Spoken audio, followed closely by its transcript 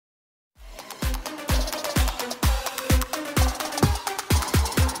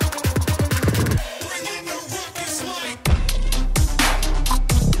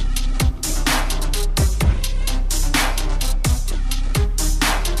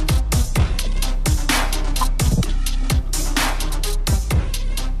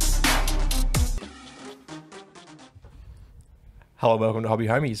Hello, welcome to Hobby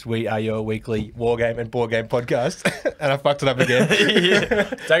Homies. We are your weekly war game and board game podcast. And I fucked it up again. Yeah.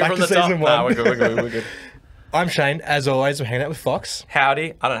 Take it from the top. Nah, we're good. I'm Shane. As always, we're hanging out with Fox.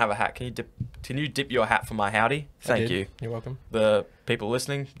 Howdy. I don't have a hat. Can you dip your hat for my howdy? Thank you. You're welcome. The people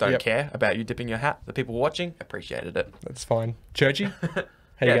listening don't care about you dipping your hat. The people watching appreciated it. That's fine. Churchy, how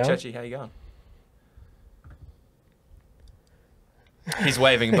you going? Churchy, how you going? He's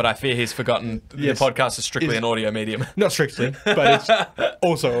waving, but I fear he's forgotten the podcast is strictly an audio medium. Not strictly, but it's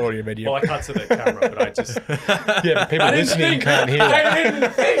also an audio medium. Well, I can't see the camera, but I just... Yeah, but people listening can't hear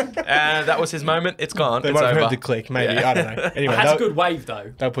that. And that was his moment. It's gone. They It's might have over. heard the click, maybe. Yeah. I don't know. Anyway, That's a good wave,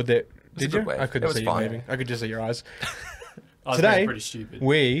 though. They'll put their... Did you? Wave. I couldn't It was see fine. you moving. I could just see your eyes. I was Today, being pretty stupid.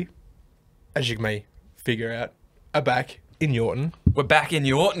 we, as you may figure out, are back in Yorton. We're back in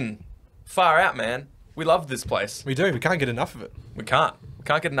Yorton. Far out, man. We love this place. We do. We can't get enough of it. We can't. We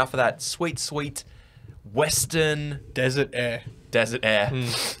can't get enough of that sweet, sweet western Desert air. desert air.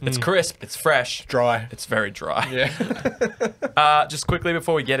 It's crisp. It's fresh. Dry. It's very dry. Yeah. Just quickly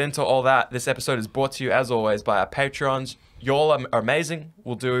before we get into all that, this episode is brought to you, as always, by our Patrons. Y'all are amazing.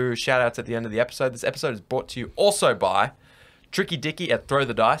 We'll do shout-outs at the end of the episode. This episode is brought to you also by Tricky Dicky at Throw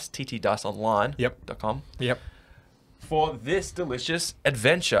the Dice, ttdiceonline.com. Yep. For this delicious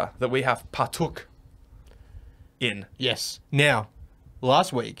adventure that we have partook in. Yes. Now,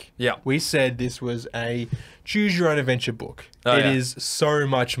 last week, we said this was a choose-your-own-adventure book. It is so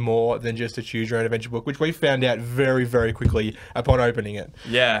much more than just a choose-your-own-adventure book, which we found out very, very quickly upon opening it.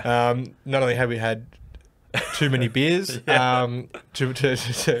 Yeah. Not only have we had too many beers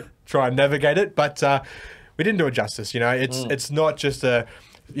to try and navigate it, but we didn't do it justice. You know, it's not just a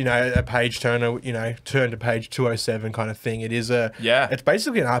page turner, turn to page 207 kind of thing. It is it's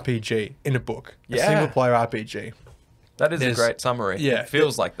basically an RPG in a book, a single player RPG. That is a great summary. Yeah, it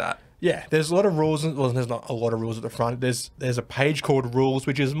feels like that. Yeah, there's a lot of rules. Well, there's not a lot of rules at the front. There's a page called rules,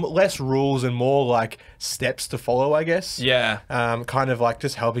 which is less rules and more like steps to follow, I guess. Yeah. Kind of like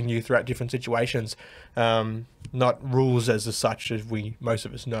just helping you throughout different situations. Not rules as such as most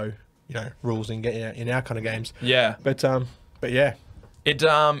of us know, rules in our kind of games. Yeah. But yeah.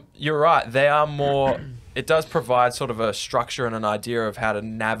 You're right. They are more. It does provide sort of a structure and an idea of how to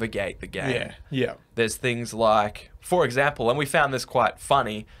navigate the game. Yeah. Yeah. There's things like, for example, and we found this quite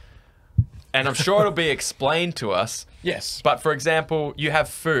funny, and I'm sure it'll be explained to us. Yes. But for example, you have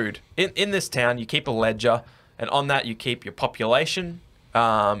food. In this town, you keep a ledger, and on that you keep your population,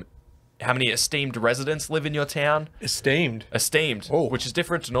 how many esteemed residents live in your town. Esteemed, which is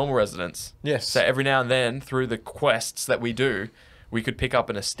different to normal residents. Yes. So every now and then, through the quests that we do, we could pick up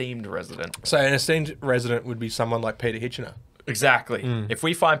an esteemed resident. So an esteemed resident would be someone like Peter Hitchener. Exactly. If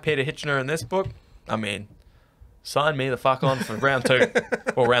we find Peter Hitchener in this book, I mean, sign me the fuck on for round 2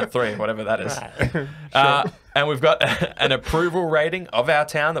 or round 3, whatever that is. Sure. And we've got an approval rating of our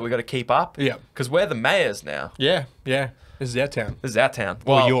town that we've got to keep up. Yeah. Because we're the mayors now. Yeah. Yeah. This is our town.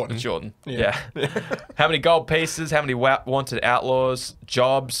 Well, Yorton. It's Yorton. Yeah. How many gold pieces? How many wanted outlaws?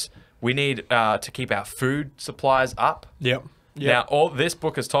 Jobs? We need to keep our food supplies up. Yep. Now, all this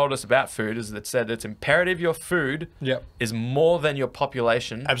book has told us about food is that said it's imperative your food is more than your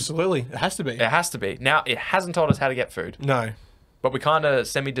population. Absolutely. It has to be. It has to be. Now, it hasn't told us how to get food. No. But we kind of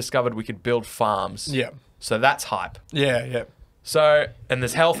semi-discovered we could build farms. Yeah. So that's hype. Yeah, yeah. So, and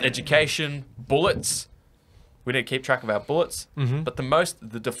there's health, education, bullets. We need to keep track of our bullets. But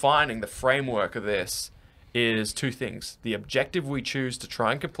the framework of this is 2 things. The objective we choose to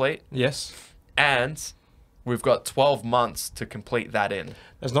try and complete. Yes. And we've got 12 months to complete that in.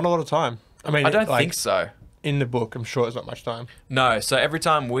 There's not a lot of time. I mean, I don't think so. In the book, I'm sure there's not much time. No. So every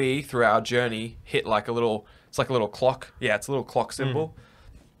time we, through our journey, hit like a little, it's like a little clock. Yeah, it's a little clock symbol.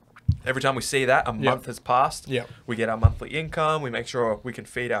 Every time we see that, a month has passed. Yeah. We get our monthly income. We make sure we can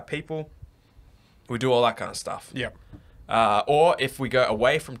feed our people. We do all that kind of stuff. Yeah. Or if we go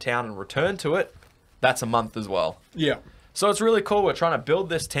away from town and return to it, that's a month as well. Yeah. So it's really cool. We're trying to build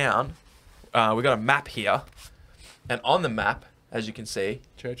this town. We've got a map here. And on the map, as you can see,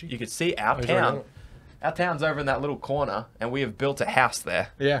 Churchy? You can see our town. Our town's over in that little corner, and we have built a house there.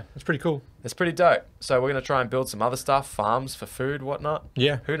 Yeah, it's pretty cool. It's pretty dope. So we're going to try and build some other stuff, farms for food, whatnot.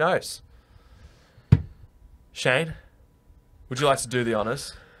 Yeah. Who knows? Shane, would you like to do the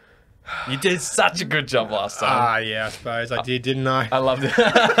honours? You did such a good job last time. Yeah, I suppose I did, didn't I? I loved it.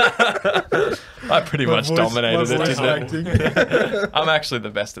 I pretty much dominated it, didn't I? I'm actually the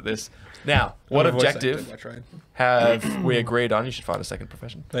best at this. Now, what objective have we agreed on? You should find a second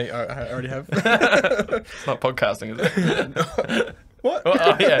profession. I already have. It's not podcasting, is it? What?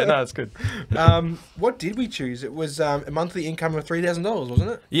 Oh, yeah, no, it's good. What did we choose? It was a monthly income of $3,000,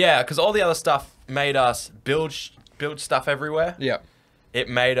 wasn't it? Yeah, because all the other stuff made us build build stuff everywhere. Yeah. It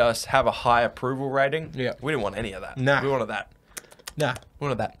made us have a high approval rating. Yeah. We didn't want any of that. Nah. We wanted that. Nah. We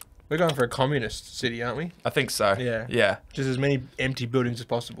wanted that. We're going for a communist city, aren't we? I think so. Yeah. Yeah. Just as many empty buildings as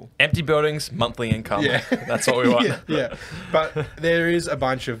possible. Empty buildings, monthly income. Yeah. That's what we want. yeah. But there is a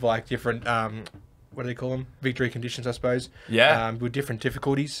bunch of like different, what do they call them? Victory conditions, I suppose. Yeah. With different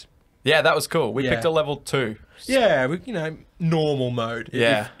difficulties. Yeah, that was cool. We Yeah. picked a level 2. Yeah, normal mode.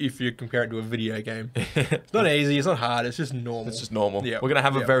 Yeah. If you compare it to a video game. It's not easy, it's not hard, it's just normal. It's just normal. Yeah. We're going to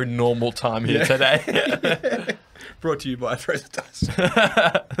have a Yeah. very normal time here today. Brought to you by Throw the Dice.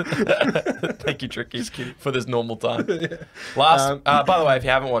 Thank you, Tricky, for this normal time. Last, by the way, if you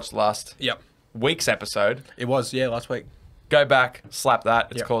haven't watched last Yep. week's episode, It was, last week. go back, slap that.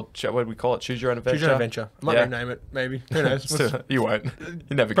 It's Yep. called, what do we call it? Choose Your Own Adventure? Choose your own adventure. I might Yeah. rename it, maybe. Who knows? You won't.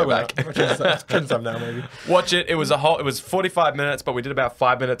 You never go Probably back. not. Change some now, maybe. Watch it. It was 45 minutes, but we did about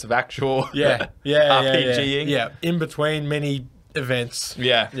 5 minutes of actual RPGing. RPGing. Yeah, in between many events.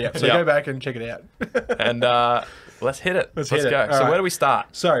 Yeah. Yeah, so go back and check it out. And let's hit it. Let's hit it. go. All So right. where do we start?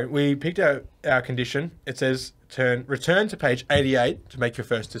 So we picked out our condition. It says return to page 88 to make your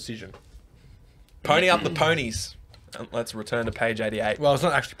first decision. Pony up the ponies. And let's return to page 88. Well, it's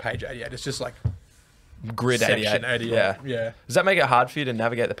not actually page 88. It's just like Grid 88. section 88. Yeah. Yeah. Does that make it hard for you to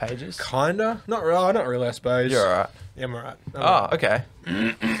navigate the pages? Kinda. Not really, I suppose. You're alright. Yeah, I'm alright. Oh, okay.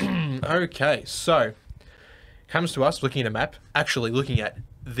 Okay, so comes to us looking at a map. Actually, looking at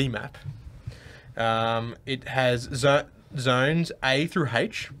the map. It has zones A through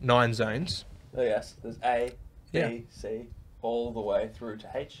H, 9 zones. Oh, yes. There's A, B, Yeah. C, all the way through to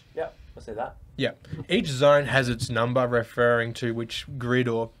H. Yep. I see that. Yeah. Each zone has its number referring to which grid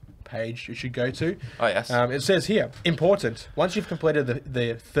or page you should go to. Oh, yes. It says here, important. Once you've completed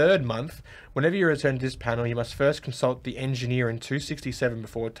the third month, whenever you return to this panel, you must first consult the engineer in 267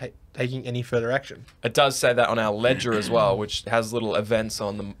 before taking any further action. It does say that on our ledger as well, which has little events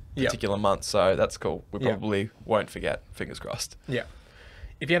on the particular month, so that's cool. We probably won't forget, fingers crossed. Yeah.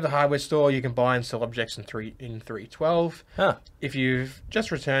 If you have the hardware store, you can buy and sell objects in 312. Huh. If you've just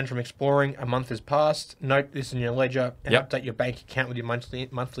returned from exploring, a month has passed, note this in your ledger and update your bank account with your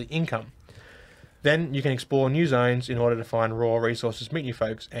monthly income. Then you can explore new zones in order to find raw resources, meet new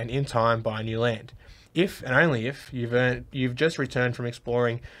folks, and in time buy new land. If and only if you've just returned from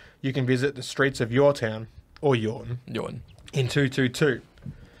exploring, you can visit the streets of your town or Yorton in 222.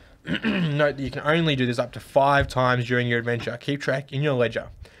 Note that you can only do this up to 5 times during your adventure. Keep track in your ledger.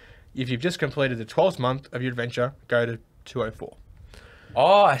 If you've just completed the 12th month of your adventure, go to 204.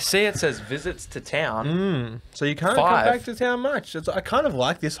 Oh, I see it says visits to town. So you can't 5. come back to town much. I kind of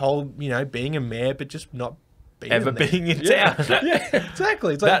like this whole, being a mayor, but just not being Ever there. being in Yeah. town. Yeah,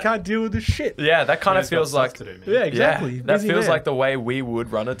 exactly. It's like That- you can't deal with this shit. Yeah, that kind of Man's got feels stuff like... to do, man. Yeah, exactly. Yeah, that Busy feels man. like the way we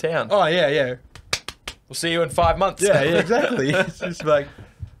would run a town. Oh, yeah. We'll see you in 5 months. Yeah, exactly. It's just like,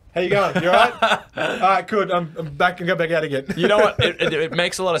 how you going? You alright? Alright, good. I'm back and go back out again. You know what? It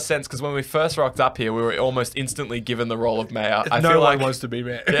makes a lot of sense because when we first rocked up here, we were almost instantly given the role of mayor. I no feel one like, wants to be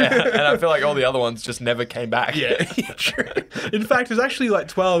mayor. yeah, and I feel like all the other ones just never came back. Yeah, true. In fact, there's actually like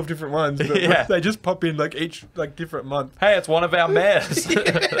 12 different ones. But Yeah. They just pop in like each different month. Hey, it's one of our mayors.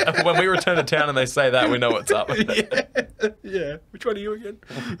 When we return to town and they say that, we know what's up. Yeah. Which one are you again?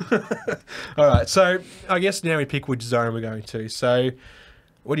 All right. So I guess now we pick which zone we're going to. So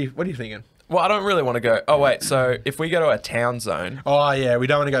what are you thinking? Well, I don't really want to go. Oh wait, so if we go to a town zone, Oh yeah, we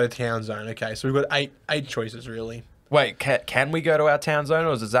don't want to go to town zone. Okay, so we've got eight choices really. wait, can we go to our town zone,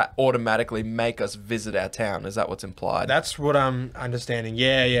 or does that automatically make us visit our town? Is that what's implied? That's what I'm understanding.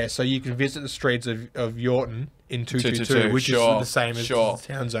 Yeah. So you can visit the streets of Yorton in 222, which is the same as the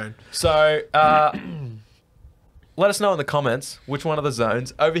town zone. So, let us know in the comments which one of the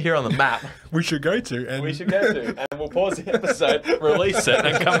zones over here on the map We should go to. And we should go to, and we'll pause the episode, release it,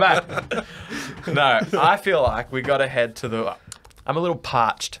 and come back. No, I feel like we got to head to the. I'm a little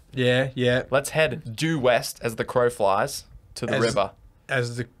parched. Yeah. Let's head due west as the crow flies to the river.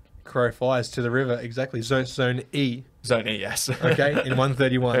 As the crow flies to the river, exactly. Zone E. Zone E, yes. Okay, in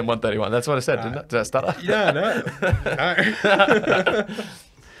 131. In 131. That's what I said, didn't it? Did I stutter? Yeah, no.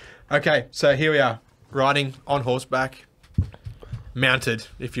 Okay, so here we are, riding on horseback, mounted,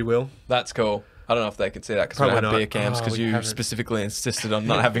 if you will. That's cool. I don't know if they can see that because we don't Probably have beer not. cams Oh, because we you haven't. specifically insisted on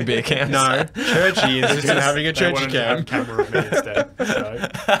not having beer cams. No, Churchy is just having a They Churchy wanted to cam. have camera of me instead. So.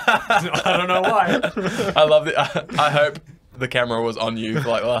 I don't know why. I love it. I hope the camera was on you for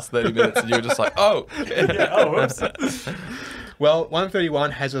like the last 30 minutes and you were just like, oh. Whoops. Well,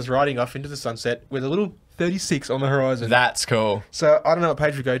 131 has us riding off into the sunset with a little 36 on the horizon. That's cool. So I don't know what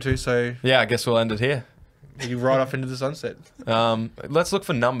page we go to, so Yeah, I guess we'll end it here. you ride off into the sunset. Let's look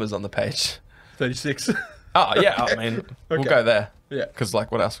for numbers on the page. 36. Oh, yeah. I mean, we'll Okay. go there. Yeah. Because,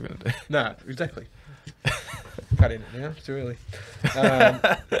 like, what else are we going to do? No, exactly. Cut in it now. It's too early.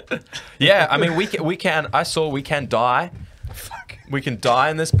 Yeah, I mean, we can. I saw we can die. Fuck. We can die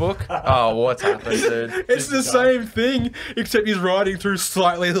in this book. Oh, what's happened, dude? It's the same thing, except he's riding through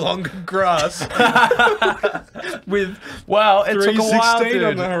slightly longer grass. With Well, it took a while, 316 dude.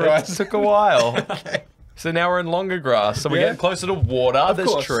 on the horizon. It took a while. Okay. So now we're in longer grass. So we're Yeah. getting closer to water. Of There's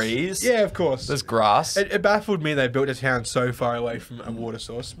course. trees. Yeah, of course. There's grass. It baffled me they built a town so far away from a water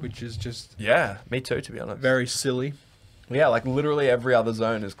source, which is just Yeah, me too, to be honest. very silly. Yeah, like literally every other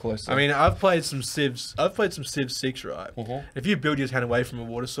zone is closer. I mean, I've played some Civs 6, right? Mhm. If you build your town away from a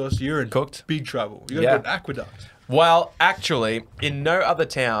water source, you're in Cooked. big trouble. You got to Yeah. build an aqueduct. well, actually, in no other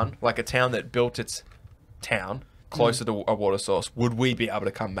town, like a town that built its town closer to a water source, would we be able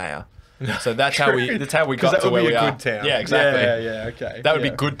to come mayor. So that's how we. That's how we 'Cause got that to would where be we a are. good town. Yeah, exactly. Yeah, okay. That would yeah.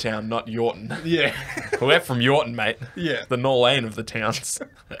 be good town, not Yorton. Yeah. We're from Yorton, mate. Yeah. The Norlane of the towns.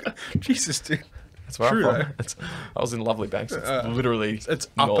 Jesus, dude. That's where True, I'm though. from. I was in Lovely Banks. It's literally It's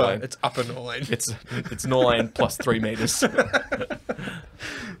upper. Norlane. It's upper Norlane. It's Norlane plus 3 meters.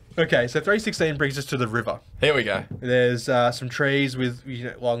 Okay, so 316 brings us to the river. Here we go. There's some trees with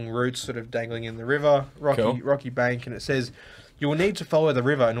long roots sort of dangling in the river, Cool. rocky bank, and it says you will need to follow the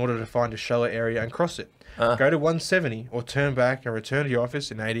river in order to find a shallow area and cross it. Go to 170 or turn back and return to your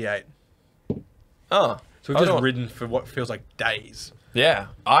office in 88. Oh, So we've just ridden for what feels like days. Yeah,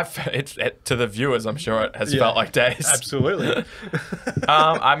 to the viewers, I'm sure it has Yeah. felt like days. Absolutely.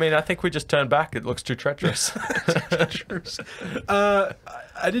 I mean, I think we just turned back. It looks too treacherous.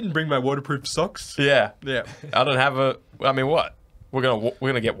 I didn't bring my waterproof socks. Yeah, Yeah. I don't have a. I mean, what? We're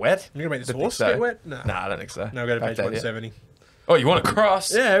gonna get wet? You're gonna make this Don't think horse so. get wet? No. Nah, I don't think so. No, go to Back page there, yeah. 170. Oh, you want to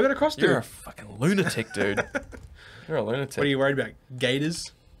cross? Yeah, we're gonna cross You're a through. fucking lunatic, dude. You're a lunatic. What are you worried about?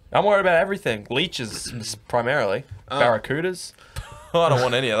 Gators? I'm worried about everything. Leeches, primarily. Barracudas. I don't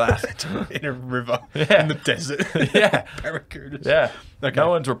want any of that. In a river. Yeah. In the desert. Yeah. Barracudas. Yeah. Okay. No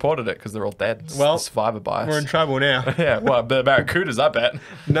one's reported it because they're all dead. It's Well, the survivor bias. We're in trouble now. Yeah, well, the barracudas, I bet.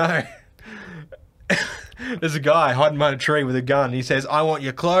 No. There's a guy hiding behind a tree with a gun. He says, I want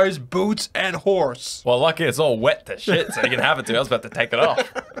your clothes, boots, and horse. Well, lucky it's all wet to shit, so you can have it too. I was about to take it off.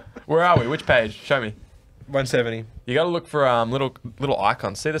 Where are we? Which page? Show me. 170. You got to look for little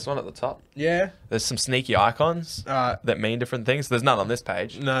icons. See this one at the top? Yeah. There's some sneaky icons that mean different things. There's none on this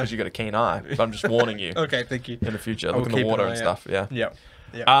page. No. Because you got a keen eye. But I'm just warning you. Okay, thank you. In the future, I will look in the keep water an and eye stuff. Yeah. Yep.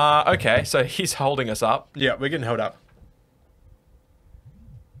 Yep. Okay, so he's holding us up. Yeah, we're getting held up.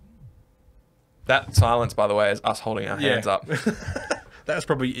 That silence, by the way, is us holding our hands up. That was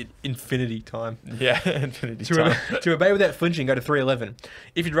probably infinity time. Yeah, infinity time. To obey without flinching, go to 311.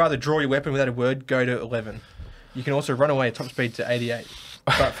 If you'd rather draw your weapon without a word, go to 11. You can also run away at top speed to 88.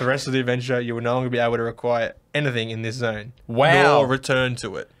 But for the rest of the adventure, you will no longer be able to acquire anything in this zone. Wow. Nor return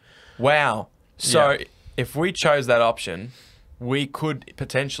to it. Wow. So Yeah. if we chose that option, we could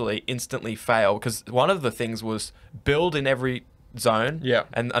potentially instantly fail because one of the things was build in every zone. Yeah.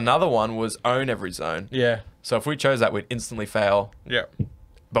 And another one was own every zone. Yeah. So if we chose that, we'd instantly fail. Yeah.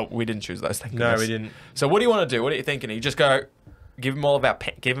 But we didn't choose those things. No, we didn't. So what do you want to do? What are you thinking? You just go give him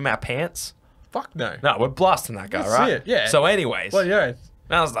give him our pants? Fuck no. No, we're blasting that guy, That's right? it, yeah. So anyways, Well, yeah.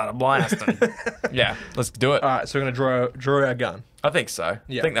 now start a blasting. Yeah, let's do it. All right, so we're going to draw our gun. I think so.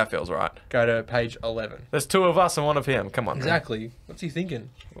 Yeah. I think that feels right. Go to page 11. There's two of us and one of him. Come on. man. Exactly. What's he thinking?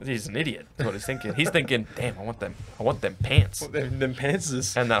 He's an idiot. That's what he's thinking. He's thinking, damn, I want them pants. Them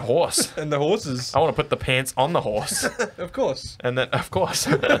pantses. And that horse. And the horses. I want to put the pants on the horse. Of course. And then, of course.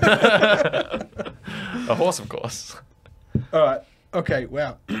 A horse, of course. All right. Okay,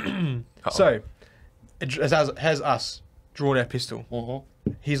 wow. So, it has us drawn our pistol.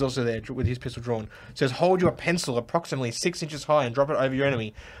 He's also there with his pistol drawn. It says, hold your pencil approximately 6 inches high and drop it over your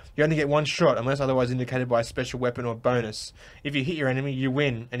enemy. You only get one shot unless otherwise indicated by a special weapon or bonus. If you hit your enemy, you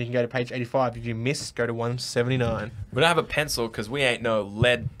win, and you can go to page 85. If you miss, go to 179. We don't have a pencil because we ain't no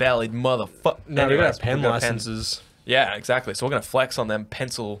lead-bellied motherfucker. No, we got pen we got licenses. Yeah, exactly. So we're going to flex on them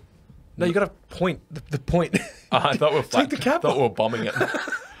pencil. No, you got to point. The point. I thought we were Take the cap thought we were bombing it.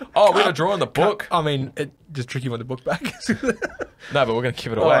 Oh, we're going to draw in the book. I mean, it just tricky when the book back. No, but we're going to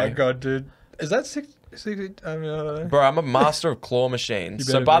give it Oh away. my god, dude. Is that 60? I mean, I don't know. Bro, I'm a master of claw machines. You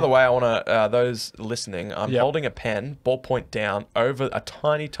So, better by be. the way, I want to, those listening, I'm Yep. holding a pen, ballpoint down, over a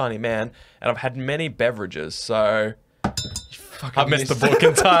tiny, tiny man, and I've had many beverages, so I've missed the book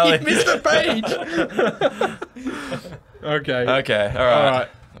entirely. You missed the page. Okay. Okay, all All right. right.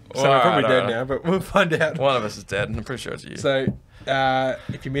 So we're probably dead now, but we'll find out. One of us is dead, and I'm pretty sure it's you. So,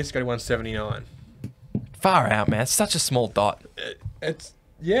 if you miss, go to 179. Far out, man. It's such a small dot. It's,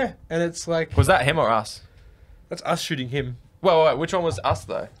 yeah, and it's like, Was that him or us? That's us shooting him. Well, wait, which one was us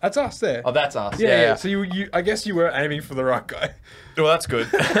though? That's us there. Oh, that's us. Yeah. So you, I guess you were aiming for the right guy. Well, that's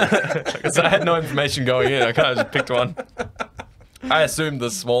good. Because I had no information going in. I kind of just picked one. I assumed the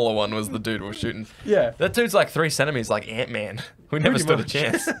smaller one was the dude we were shooting. Yeah. That dude's like 3 centimeters, like Ant-Man. We never Pretty stood much. a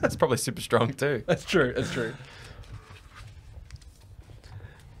chance. That's probably super strong too. That's true. That's true.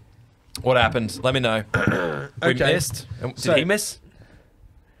 What happened? Let me know. We Okay. missed. Did So- he miss?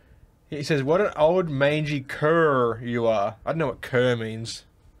 He says, "What an old mangy cur you are." I don't know what cur means.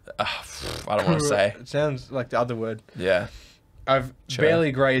 I don't want to say. It sounds like the other word. Yeah. I've Sure.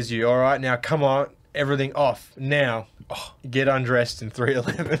 barely grazed you. All right, now come on, everything off now. Get undressed in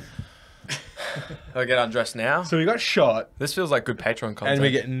 311. I get undressed now. So we got shot, This feels like good Patreon content. and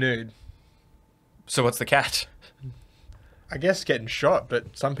we get nude. So what's the catch? I guess getting shot,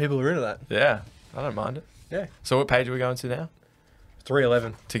 but some people are into that. Yeah, I don't mind it. Yeah, So what page are we going to now?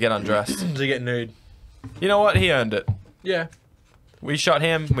 311 To get undressed. to get nude. You know what? He earned it. Yeah, We shot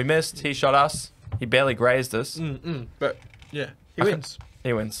him. We missed. He shot us. He barely grazed us. but yeah, he Okay. wins.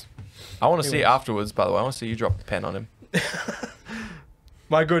 He wins. I want to He see wins. afterwards, by the way. I want to see you drop a pen on him.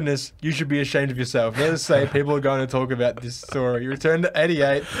 My goodness, you should be ashamed of yourself. Let's say people are going to talk about this story. You returned to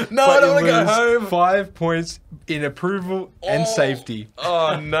 88. No, but I don't you wanna go lose home. 5 points in approval and safety.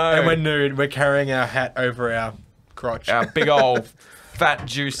 Oh, no. And we're nude. We're carrying our hat over our crotch. Our big old fat,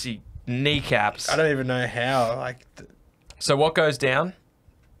 juicy kneecaps. I don't even know how. So what goes down?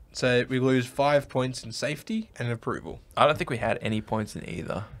 So we lose 5 points in safety and approval. I don't think we had any points in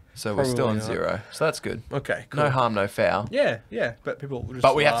either. So we're still on Probably not. 0. So that's good. Okay, cool. No harm, no foul. Yeah, yeah. But people will just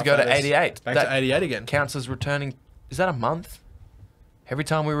But we have to laugh go at to us. 88. Back That to 88 again. counts as returning. Is that a month? Every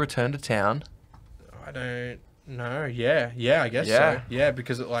time we return to town. I don't know. Yeah, I guess Yeah. so. Yeah,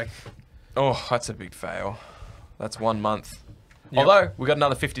 because it Oh, that's a big fail. That's 1 month. Yep. Although, we got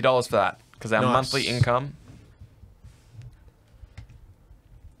another $50 for that. Because our Nice. monthly income...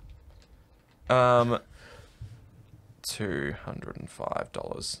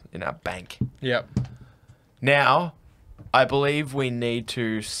 $205 in our bank. Yep. Now, I believe we need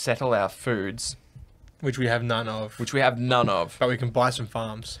to settle our foods, Which we have none of. which we have none of. But we can buy some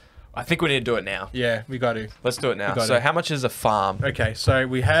farms. I think we need to do it now. Yeah, we got to. Let's do it now. We got So it. how much is a farm? Okay, so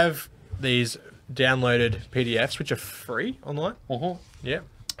we have these downloaded PDFs, which are free online. Yeah.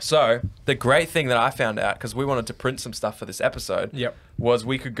 So the great thing that I found out, because we wanted to print some stuff for this episode, Yep. was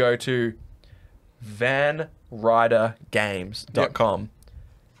we could go to vanridergames.com.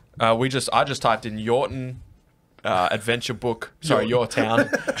 I just typed in Yorton adventure book. Sorry, Your Town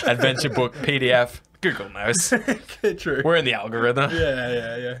adventure book PDF. Google knows. True. We're in the algorithm.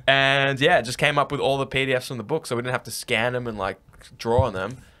 Yeah. And yeah, it just came up with all the PDFs from the book, so we didn't have to scan them and like draw on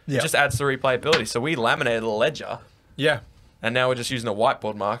them. Yeah. It just adds to replayability. So we laminated a ledger, Yeah. and now we're just using a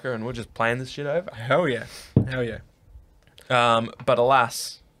whiteboard marker, and we're just playing this shit over. Hell yeah. Hell yeah. But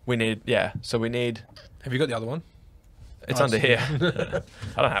alas, we need So we need. Have you got the other one? It's Oh, under it's- here.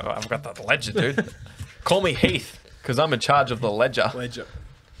 I don't have. I've got the ledger, dude. Call me Heath, because I'm in charge of the ledger. Ledger.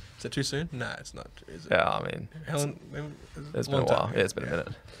 Is it too soon? Nah, it's not. Is it? Yeah, I mean, Helen, it's been a while. Yeah, it's been a minute.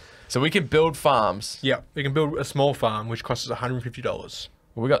 So we can build farms. Yeah, we can build a small farm, which costs us $150.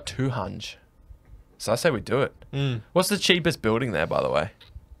 Well, we got 200. So I say we do it. What's the cheapest building there, by the way?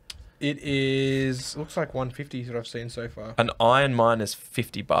 It is. Looks like 150 is what I've seen so far. An iron mine is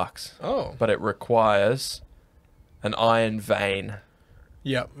 $50, Oh. but it requires an iron vein.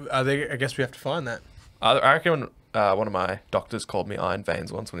 Yeah. I guess we have to find that. I reckon one of my doctors called me iron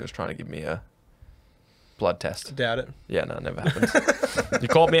veins once when he was trying to give me a blood test. Doubt it. Yeah, no, it never happened. You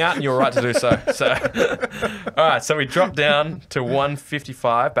called me out and you were right to do so. All right, so we dropped down to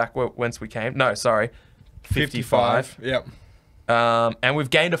 155 back whence we came. No, sorry, 55. Yep. And we've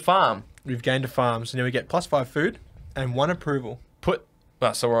gained a farm. We've gained a farm, so now we get +5 food and 1 approval.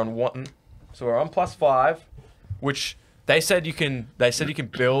 So we're on 1. So we're on +5, which they said you can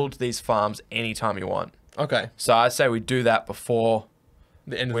build these farms anytime you want. Okay. So I say we do that before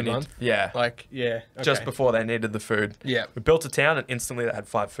The end of we the need. month. Yeah. Yeah. Just okay. before they needed the food. Yeah. We built a town and instantly they had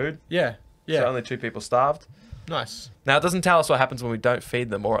 5 food. Yeah. Yeah. So only 2 people starved. Nice. Now, it doesn't tell us what happens when we don't feed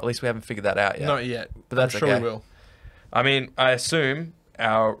them, or at least we haven't figured that out yet. Not yet, But that's I'm sure okay. we will. I mean, I assume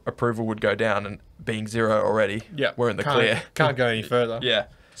our approval would go down, and being 0 already, Yeah. we're in the clear. Can't go any further. Yeah.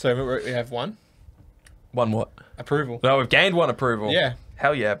 So we have 1 1 what? approval. No, we've gained 1 approval. Yeah.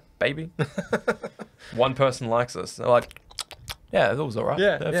 Hell yeah, baby. 1 person likes us. They're like, yeah, that was all right.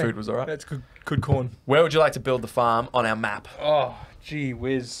 Yeah. Their food was all right. That's good corn. Where would you like to build the farm on our map? Oh, gee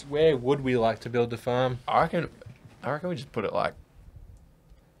whiz. Where would we like to build the farm? I reckon we just put it like,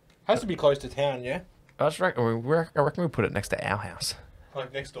 Has to be close to town, yeah? I reckon we put it next to our house.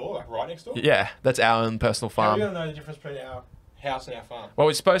 Like next door, like right next door. Yeah, that's our own personal How are farm. we gonna know the difference between our house and our farm? Well,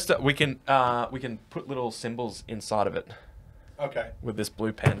 we're supposed to. We can put little symbols inside of it Okay. with this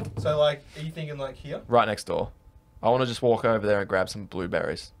blue pen So like, are you thinking like here? right next door. I want to just walk over there and grab some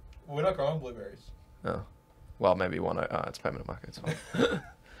blueberries. Well, we're not growing blueberries. Oh, well, maybe one. It's permanent market. It's fine.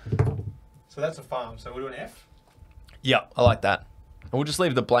 So that's a farm. So we're doing F. Yeah, I like that. And we'll just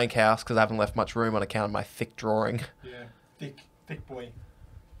leave the blank house because I haven't left much room on account of my thick drawing. Yeah. Thick boy.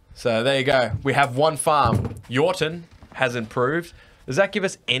 So there you go. We have one farm. Yorton has improved. Does that give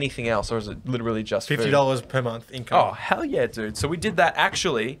us anything else, or is it literally just food? $50 per month income. Oh, hell yeah, dude. So we did that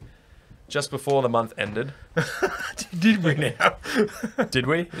actually just before the month ended. Did we now? Did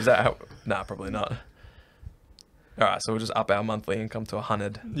we? Is that how? Nah, probably not. All right, so we'll just up our monthly income to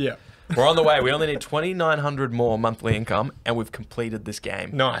 100. Yeah. We're on the way. We only need 2,900 more monthly income, and we've completed this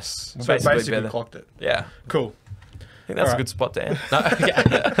game. Nice. We're So basically basically better. clocked it. Yeah. Cool. I think that's a Alright. good spot to end. No,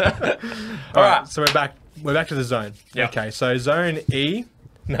 okay. All right. So we're back. We're back to the zone. Yeah. Okay. So zone E.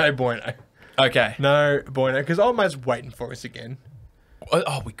 No bueno. Okay. No bueno. Because old mate's waiting for us again.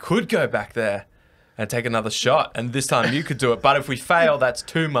 Oh, we could go back there and take another shot, and this time you could do it. But if we fail, that's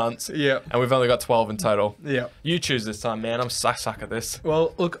 2 months. Yeah. And we've only got 12 in total. Yeah. You choose this time, man. I'm suck at this.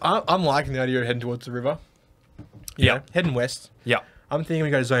 Well, look, I'm liking the idea of heading towards the river. You Yeah. know, heading west. Yeah. I'm thinking we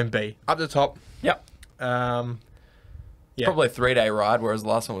go to zone B. Up the top. Yep. Yeah. Probably a 3-day ride, whereas the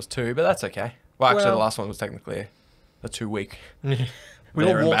last one was 2, but that's okay. Well, actually, Well- the last one was technically a 2-week. We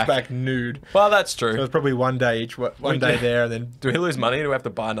There all and walked back. back nude. Well, that's So it true. was probably one day each. One day there, and then. Do we lose money? Do we have to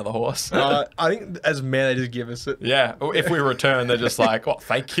buy another horse? I think as men, they just give us it. Yeah. Or if we return, they're just like, "What?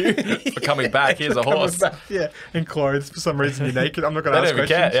 Thank you for coming back. Here's a Coming horse." back, yeah, and clothes. For some reason, you're naked. I'm not going They to ask don't even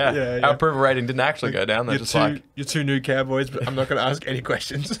care. questions. Yeah. yeah. Our approval rating didn't actually go down. They're just like, you're two new cowboys, but I'm not going to ask any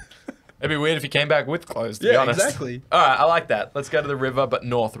questions. it'd be weird if you came back with clothes. To be Yeah, honest. exactly. All right, I like that. Let's go to the river, but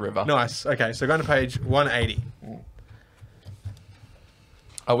North River. Nice. Okay, so going to page 180.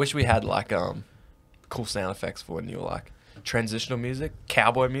 I wish we had like cool sound effects for when you were like transitional music,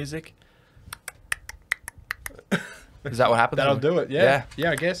 cowboy music. Is that what happens? That'll when- do it. Yeah.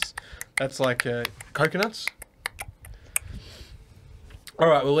 Yeah, I guess. That's like coconuts. All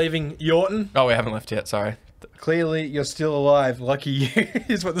right, we're leaving Yorton. Oh, we haven't left yet. Sorry. Clearly, you're still alive. Lucky you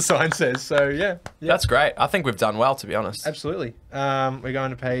is what the sign says. So, yeah. That's great. I think we've done well, to be honest. Absolutely. We're going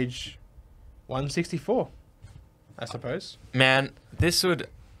to page 164, I suppose. Man, this would.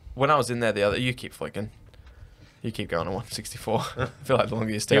 When I was in there the other, you keep flicking. You keep going to 164. I feel like the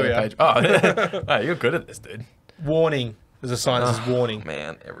longer you stay on Here the we page. Oh, wow, you're good at this, dude. Warning. There's a sign that says warning.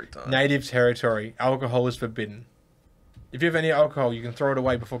 Man, every time. Native territory. Alcohol is forbidden. If you have any alcohol, you can throw it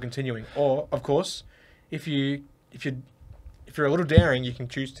away before continuing. Or, of course, if you're a little daring, you can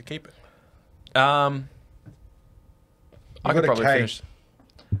choose to keep it. I got could a probably K. finish.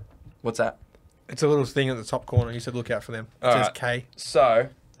 What's that? It's a little thing at the top corner. You said look out for them. It says Alright. K. So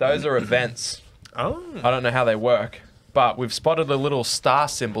those are events. Oh. I don't know how they work, but we've spotted a little star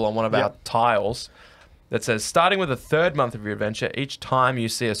symbol on one of our Yep. tiles that says, starting with the 3rd month of your adventure, each time you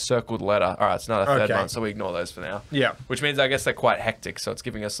see a circled letter. All right, it's not a 3rd Okay. month, so we ignore those for now. Yeah. Which means I guess they're quite hectic, so it's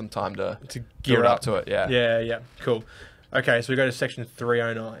giving us some time to Gear build up up to it. Yeah. Yeah. Cool. Okay, so we go to section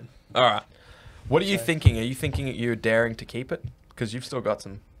 309. All right. What are you thinking? Are you thinking that you're daring to keep it? Because you've still got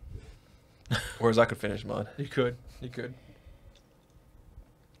some. Whereas I could finish mine. You could.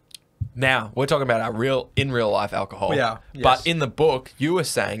 Now, we're talking about our in real life alcohol. We are, yes. But in the book, you were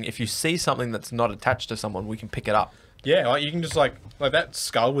saying if you see something that's not attached to someone, we can pick it up. Yeah, like you can just like that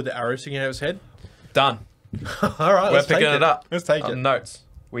skull with the arrow sticking out of his head. Done. All right, We're let's picking take it up. Let's take it. Notes.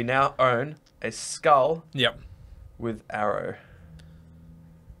 We now own a skull Yep. with arrow.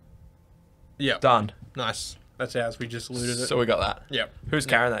 Yep. Done. Nice. That's ours. We just looted it. So we got that. Yep. Who's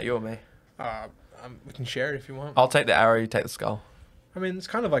carrying that? You or me? We can share it if you want. I'll take the arrow, you take the skull. I mean, it's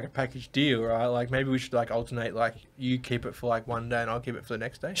kind of like a package deal, right? Like maybe we should like alternate. Like you keep it for like one day and I'll keep it for the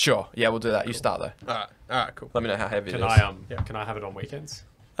next day. Sure. Yeah, we'll do that. You start though. All right, cool. Let me know how heavy Can it is. I Yeah. can I have it on weekends?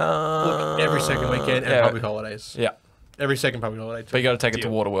 Look, every second weekend and yeah. public holidays. Yeah. Every second public holiday. But you got to take it to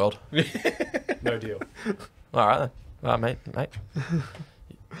Deal. Waterworld. No deal. All right then. All right, mate.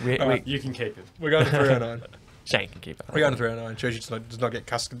 We You can keep it. We're going to 309. Shane can keep it. We're going to 309. Churchy does not get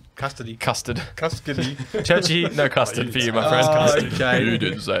custody. Custard. Custody. Churchy, no custard for you, my friend. Oh, okay. You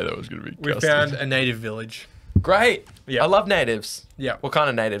didn't say that was going to be We custard. found a native village. Great. Yeah. I love natives. Yeah. What kind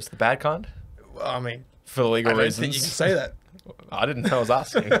of natives? The bad kind? I mean, For legal I don't reasons. think you can say that. I didn't know I was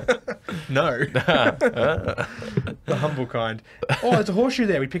asking. No. The humble kind. Oh, there's a horseshoe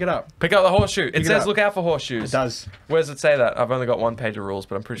there. We pick it up. Pick up the horseshoe. It it says up. look out for horseshoes. It does. Where does it say that? I've only got 1 page of rules,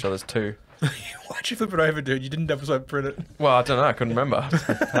 but I'm pretty sure there's 2. Why'd you flip it over, dude? You didn't double print it. Well, I don't know. I couldn't remember.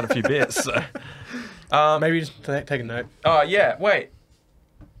 Had a few beers, so. Maybe just take a note. Oh, yeah. Wait.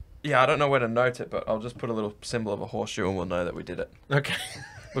 Yeah, I don't know where to note it, but I'll just put a little symbol of a horseshoe and we'll know that we did it. Okay.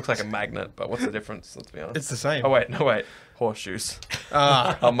 Looks like a magnet, but what's the difference? Let's be honest. It's the same. Oh, wait. No, wait. Horseshoes.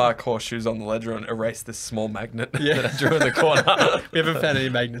 I'll mark horseshoes on the ledger and erase this small magnet that I drew in the corner. We haven't found any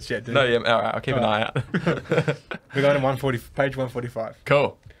magnets yet, dude. No, yeah. All right. I'll keep an eye out. We're going to page 145.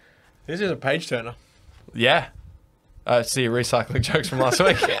 Cool. This is a page turner. Yeah. See your recycling jokes from last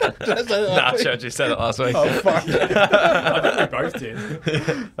week. Nah, Churchy said it last week. Oh, fuck. I think we both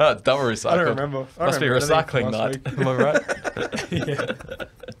did. Oh, double recycle. I don't remember. Must be recycling night. Am I right? Yeah.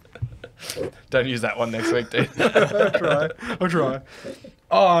 Don't use that one next week, dude. I'll try.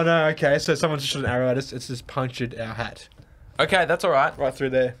 Oh, no, okay. So someone just shot an arrow at us. It's just punctured our hat. Okay, that's all right. Right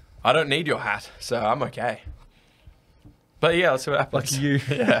through there. I don't need your hat, so I'm okay. But yeah, let's see what happens. Lucky you.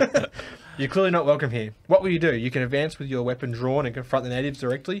 Yeah. You're clearly not welcome here. What will you do? You can advance with your weapon drawn and confront the natives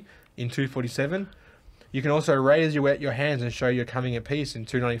directly in 247. You can also raise your hands and show you're coming in peace in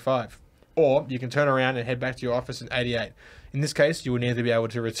 295. Or you can turn around and head back to your office in 88. In this case, you will neither be able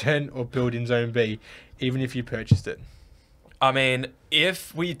to return or build in Zone B, even if you purchased it. I mean,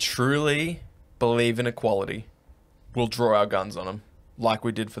 if we truly believe in equality, we'll draw our guns on them, like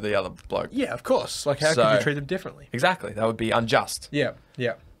we did for the other bloke. Yeah, of course. Like, how could you treat them differently? Exactly. That would be unjust. Yeah,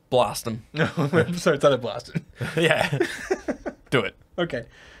 yeah. Blast them. So it's other blasting. Yeah. Do it. Okay.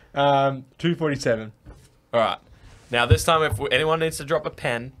 247. All right. Now, this time, if anyone needs to drop a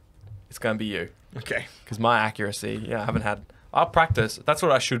pen, it's going to be you. Okay. Because my accuracy, I haven't had... I'll practice. That's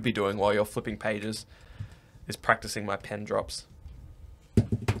what I should be doing while you're flipping pages, is practicing my pen drops.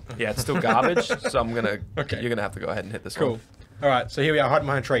 Yeah, it's still garbage, so I'm going to... Okay. You're going to have to go ahead and hit this Cool. one. All right, so here we are, hiding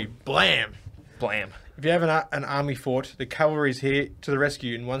behind a tree. Blam! Blam. If you have an army fort, the cavalry is here to the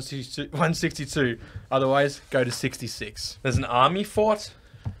rescue in 162. Otherwise, go to 66. There's an army fort?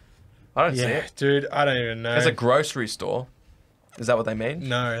 I don't see it. Dude, I don't even know. There's a grocery store. Is that what they mean?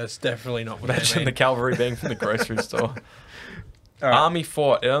 No, that's definitely not what Imagine they mean. the cavalry being from the grocery store. All right. Army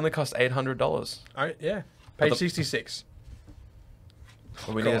fort. It only cost $800. All right, yeah. Page the- 66.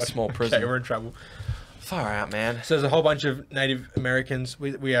 But we need a God. small prison. Okay, we're in trouble. Far out, man. So there's a whole bunch of Native Americans.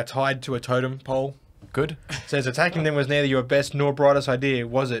 We are tied to a totem pole. Good. It says attacking them was neither your best nor brightest idea,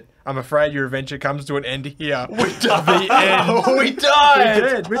 was it? I'm afraid your adventure comes to an end here. We died. We died. We're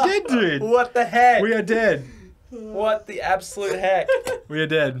dead. We're dead, dude. What the heck? We are dead. What the absolute heck? We are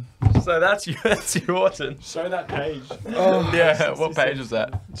dead. So that's Yorton. Show that page. Oh, Yeah, what page is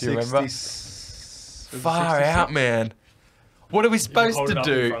that? Do you remember? Far out, man. What are we supposed Hold to it up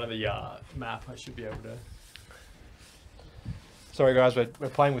in do? front of the map. I should be able to. Sorry, guys. We're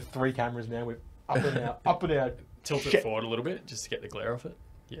playing with 3 cameras now. We're up and out. Up and out. Tilt Shit. it forward a little bit just to get the glare off it.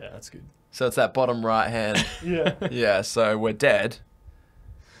 Yeah, that's good. So it's that bottom right hand. Yeah. Yeah, so we're dead.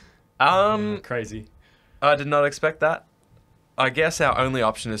 Crazy. I did not expect that. I guess our only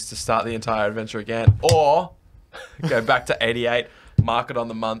option is to start the entire adventure again, or go back to 88, mark it on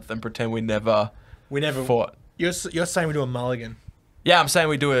the month, and pretend we never fought. You're saying we do a mulligan. Yeah, I'm saying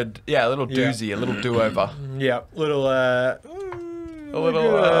we do a little doozy, a little do-over. Yeah. Little A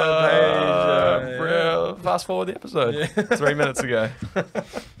little fast forward the episode 3 minutes ago.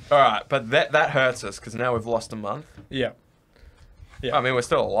 All right, but that hurts us because now we've lost a month. Yeah. Yeah. I mean, we're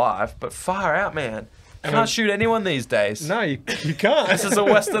still alive, but far out, man. Can't shoot anyone these days. No, you can't. This is a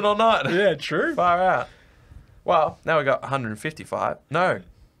Western or not. Yeah, true. Far out. Well, now we got 155. No.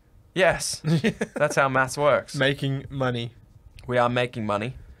 Yes. That's how maths works. Making money. We are making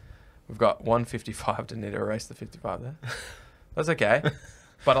money. We've got 155. Didn't need to erase the 55 there. That's okay.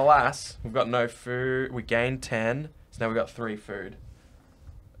 But alas, we've got no food. We gained 10. So now we've got 3 food.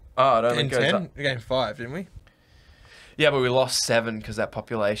 Oh, it only And goes 10? up. We gained 5, didn't we? Yeah, but we lost 7 because that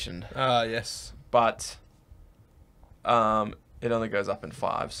population. Yes. But it only goes up in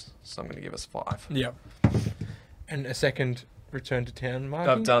 5s. So I'm going to give us 5. Yep. And a second return to town marking?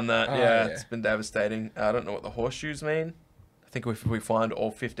 I've done that. Oh, Yeah, it's been devastating. I don't know what the horseshoes mean. I think if we find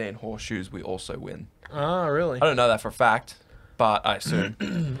all 15 horseshoes, we also win. Ah, really? I don't know that for a fact, but I assume.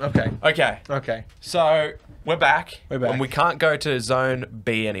 Okay. Okay. So we're back. We're back. And we can't go to Zone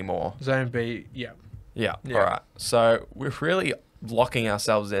B anymore. Zone B, yeah. Yeah. Yeah. All right. So we're really locking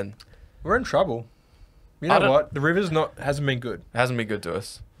ourselves in. We're in trouble. You I know don't- what? The river's hasn't been good. It hasn't been good to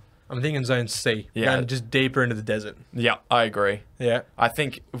us. I'm thinking Zone C. Yeah. Going just deeper into the desert. Yeah, I agree. Yeah. I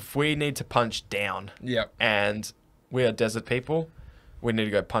think if we need to punch down Yeah. and We are desert people. We need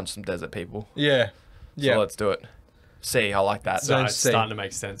to go punch some desert people. Yeah. So let's do it. C, I like that. So Zone it's C. starting to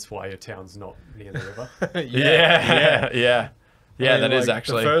make sense why your town's not near the river. Yeah. I mean, That is like,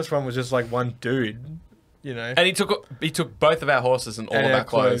 actually. the first one was just like one dude, you know. And he took both of our horses and all of our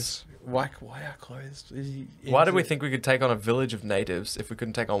clothes. Why our clothes? Why did we think we could take on a village of natives if we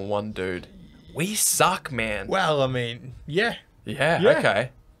couldn't take on one dude? We suck, man. Well, I mean, yeah. Yeah. Okay.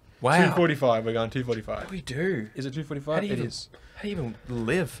 Wow. 245. We're going 245. We do. Is it 245? How do you It even- is. How do you even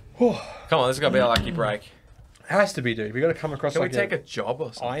live? Come on, this is gonna be our lucky break. Has to be, dude. We got to come across Can like we take a job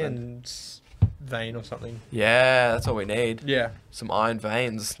or something? iron vein or something. Yeah, that's all we need. Yeah. Some iron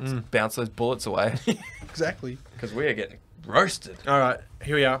veins. to bounce those bullets away. Exactly. Because we are getting roasted. All right,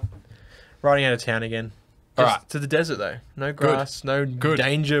 here we are. Riding out of town again. All Just right. to the desert though. No grass, no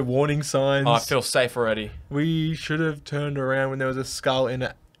danger warning signs. Oh, I feel safe already. We should have turned around when there was a skull in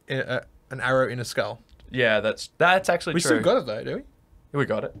an arrow in a skull. Yeah, that's actually We true. still got it though, do we? We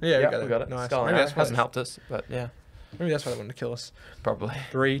got it. Yeah, we got we it. got it. Nice. Skull and Maybe arrow that's why hasn't it's- helped us, but yeah, Maybe that's why they wanted to kill us. probably.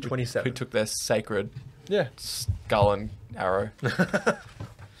 327. We took their sacred Yeah. skull and arrow.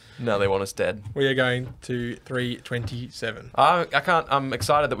 Now they want us dead. We are going to 327. I can't. I'm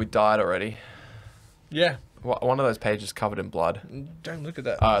excited that we died already. Yeah. One of those pages covered in blood. Don't look at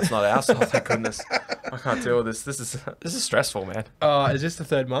that. Oh, it's not ours. Oh, thank goodness. I can't deal with this. This is stressful, man. Is this the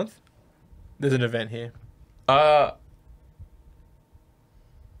third month? There's an event here.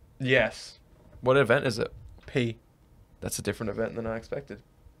 Yes. What event is it? P. That's a different event than I expected.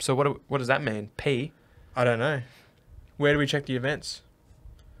 So what does that mean? P? I don't know. Where do we check the events?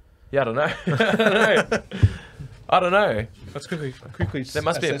 Yeah, I don't know. I don't know. Let's quickly. There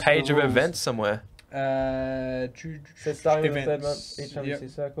must be a assess page the of rules. events somewhere. Starting with the third month. Each time Yep. you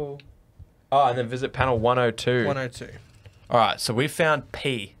see circle. Oh, and then visit panel 102. 102. All right, so we found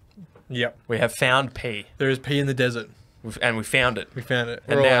P. Yep. We have found P. There is P in the desert. And we found it. We found it.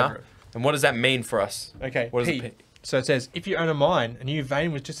 And We're all now, over it. and what does that mean for us? Okay. What is P. the P? So it says, if you own a mine, a new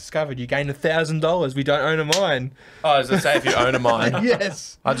vein was just discovered, you gain $1,000. We don't own a mine. Oh, does it say if you own a mine?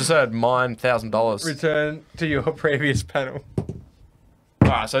 Yes. I just heard mine $1,000. Return to your previous panel. All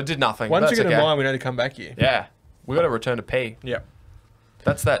right, so it did nothing. Once That's you get okay. a mine, we know to come back here. Yeah, we got to return to P. Yep.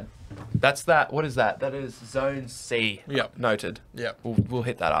 That's that. What is that? That is zone C. Yep. Noted. Yep. We'll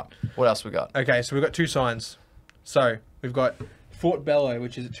hit that up. What else we got? Okay, so we've got two signs. So we've got Fort Bello,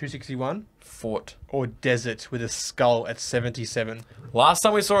 which is at 261, Fort. or Desert with a skull at 77. Last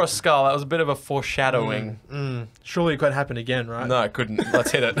time we saw a skull, that was a bit of a foreshadowing. Surely it could happen again, right? No, it couldn't.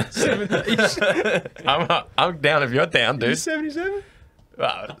 Let's hit it. I'm down if you're down, dude. 77?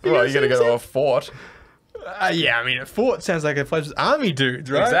 Well, you're gonna go to a fort. Yeah, I mean, a fort sounds like a place with army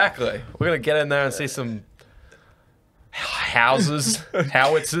dudes, right? Exactly. We're gonna get in there and see some houses,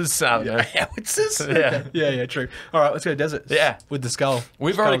 howitzers. I don't know. Howitzers? Yeah. Yeah, true. All right, let's go to desert. Yeah. With the skull.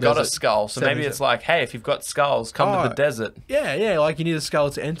 We've Skull already got a desert. skull, so maybe it's 77. like, hey, if you've got skulls, come to the Oh. desert. Yeah, like you need a skull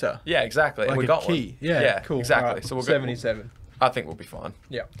to enter. Yeah, exactly. Like and we a got key. one. Yeah, cool. Exactly. All right, So we'll 77. I think we'll be fine.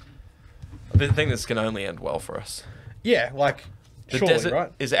 Yeah. I think this can only end well for us. Yeah, like, The surely, desert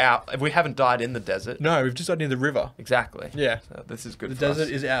right? is out. We haven't died in the desert. No, we've just got near the river. Exactly. Yeah. So this is good The for us.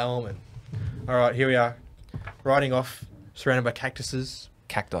 desert is our element. All right, here we are. Riding off, surrounded by cactuses.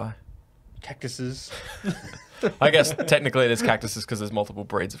 Cacti. Cactuses. I guess technically it is cactuses because there's multiple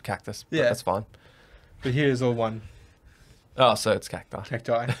breeds of cactus. But Yeah. that's fine. But here's all one. Oh, so it's cacti.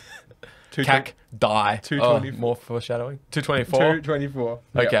 Cacti. Cacti. 224. More foreshadowing. 224. 224.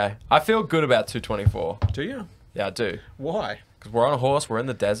 Yep. Okay. I feel good about 224. Do you? Yeah, I do. Why? Because we're on a horse, we're in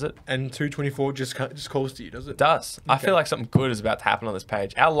the desert. And 224 just calls to you, does it? It does. I Okay. feel like something good is about to happen on this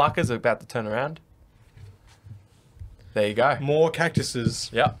page. Our luck is about to turn around. There you go. More cactuses.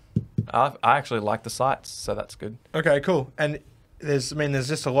 Yep. I actually like the sights, so that's good. Okay, cool. And there's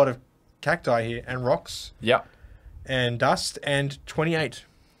just a lot of cacti here and rocks Yep. and dust and 28.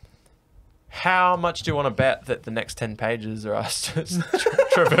 How much do you want to bet that the next 10 pages are us just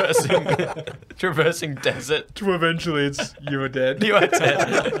traversing desert? Eventually it's you are dead. You are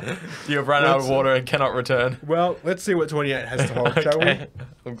dead. You have run out of water and cannot return. Well, let's see what 28 has to hold, shall we? Okay.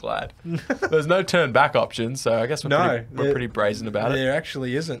 I'm glad. There's no turn back option, so I guess we're pretty brazen about it. There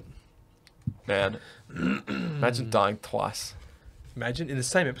actually isn't. Man, imagine dying twice. Imagine in the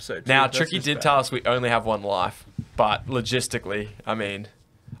same episode. Now, That's Tricky just did bad. tell us we only have one life, but logistically, I mean,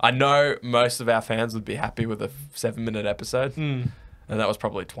 I know most of our fans would be happy with a 7-minute episode, and that was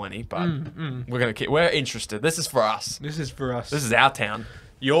probably 20. But we're interested. This is for us. This is for us. This is our town.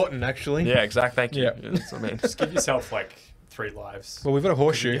 Yorton, actually. Yeah, exact. Thank you. Yeah. That's what I mean. Just give yourself like 3 lives. Well, we've got a If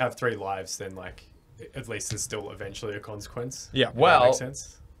horseshoe. you have 3 lives, then like at least there's still eventually a consequence. Yeah. Does that Well, make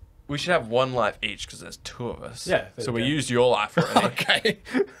sense? We should have one life each because there's 2 of us. Yeah, there So you we go. used your life already. Okay.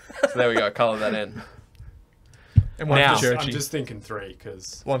 So there we go. Colour that in. And one Now- for Churchy. I'm just thinking 3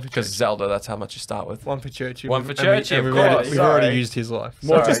 because One for Because Churchy. Zelda, that's how much you start with. One for Churchy. One for And we- Churchy, and of we've already- course. We've already Sorry. used his life.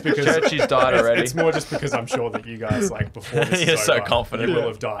 more Sorry, just because Churchy's died already. It's more just because I'm sure that you guys like before this You're is so over, confident. you will Yeah.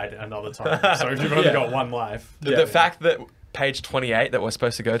 have died another time. So if you've only got 1 life, The fact that page 28 that we're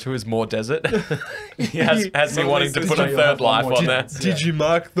supposed to go to is more desert has me wanting to At least put a you'll third have one life more on there. chance. Did you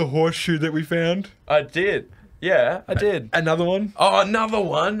mark the horseshoe that we found? I did. Yeah, I did. Another one? Oh, another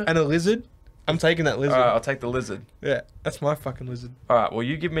one. And a lizard? I'm taking that lizard. All right, I'll take the lizard. Yeah, that's my fucking lizard. All right, well,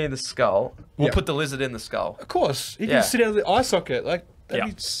 you give me the skull. We'll Yeah. put the lizard in the skull. Of course. He Yeah. can sit out of the eye socket. Like, that'd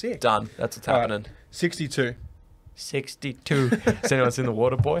Yeah. be sick. Done. That's what's All right. happening. 62. 62. Has anyone seen The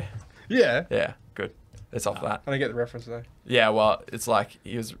Water Boy? Yeah. Yeah, good. It's off that. I don't get the reference though. Yeah, well, it's like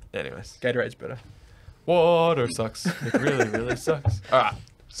he was. Anyways, Gatorade's better. water sucks. It really, really sucks. All right,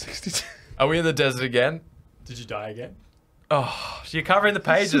 62. are we in the desert again? did you die again? Oh, you're covering the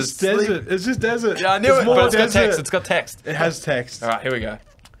pages. It's just desert. It's just desert. Yeah, I knew It's it, more but it's got desert. text. It's got text. It has text. All right, here we go.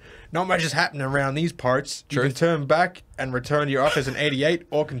 Not much is happening around these parts. You True. can turn back and return to your office in 88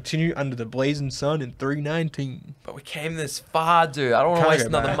 or continue under the blazing sun in 319. But we came this far, dude. I don't want to Can't waste go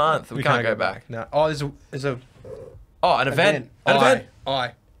another back. month. We can't go back. No. Oh, there's a Oh, an event. An event.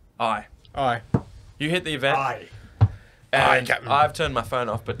 Aye. Aye. Aye. You hit the event. Aye. Aye, And Captain. I've turned my phone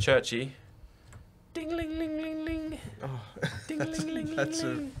off, but Churchy. Ding ling ling ling ling. Oh, Ding that's ling ling that's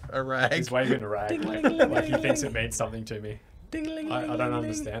ling a rag. He's waving a rag. Ding, Like, ling, ling, like he ling, thinks ling. it means something to me. Ding ling I ling, don't ling,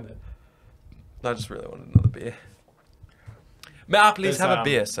 understand it. I just really wanted another beer. May I please There's, have a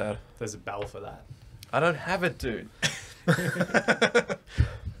beer, sir? There's a bell for that. I don't have it, dude.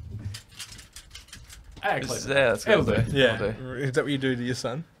 Actually, Yeah, that's it'll good. do. Yeah. It'll do. Is that what you do to your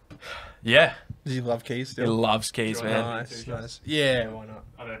son? Yeah. Does he love keys He still? loves keys, Do you want man. Nice, nice. Yeah, why not?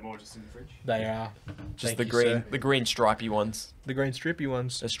 Are there more just in the fridge? They are. Just Thank the you, green, sir. the green stripy ones. The green strippy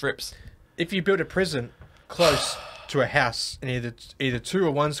ones. The strips. If you build a prison close to a house and either 2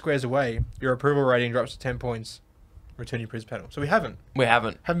 or 1 squares away, your approval rating drops to 10 points. Return your prison panel. So we haven't We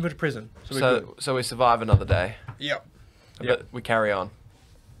haven't. built a prison. So we're good. So we survive another day. Yep. But we carry on.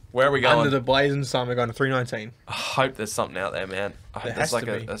 Where are we going? Under the blazing sun, we're going to 319. I hope there's something out there, man. I hope There there's has like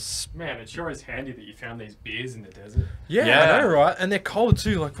to a, be. a s- Man, it sure is handy that you found these beers in the desert. Yeah, Yeah. I know, right? And they're cold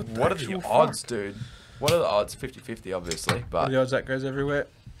too. Like, what the What are the actual odds, fuck? dude? What are the odds? 50-50, obviously. What are But the odds that goes everywhere?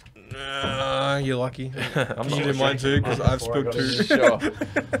 You're lucky. I'm You not do mine too, because I've Before I spilled got 2.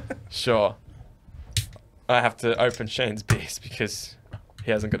 Sure. Sure. I have to open Shane's beers because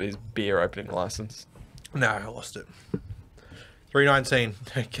he hasn't got his beer opening license. No, I lost it. 319.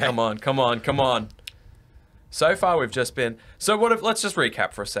 Okay. Come on, come on, come on. So far, we've just been. So what if? Let's just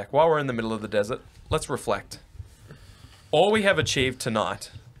recap for a sec. While we're in the middle of the desert, let's reflect. All we have achieved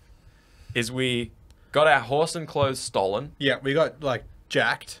tonight is we got our horse and clothes stolen Yeah, we got like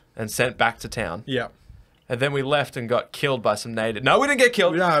jacked. and sent back to town, Yeah. and then we left and got killed by some native. No, we didn't get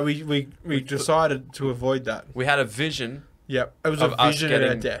killed. No, we decided to avoid that. We had a vision Yep. It was of a us vision of getting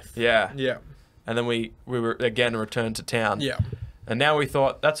our death. Yeah, Yeah. and then we were again returned to town. Yeah. And now we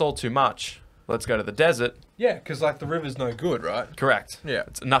thought that's all too much. Let's go to the desert. Yeah, because like the river's no good, right? Correct. Yeah.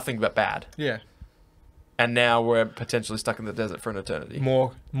 It's nothing but bad. Yeah. And now we're potentially stuck in the desert for an eternity.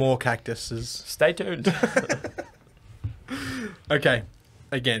 More cactuses. Stay tuned. Okay.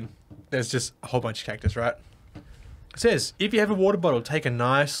 Again, there's just a whole bunch of cactus, right? It says, if you have a water bottle, take a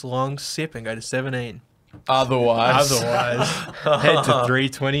nice long sip and go to 17. Otherwise. Head to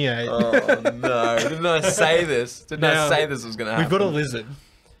 328. Oh no! Didn't I say this? Didn't I Now, say this was gonna happen? We've got a lizard.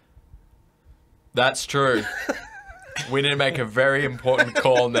 That's true. We need to make a very important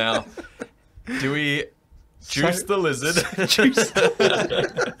call now. Do we juice Suck- the lizard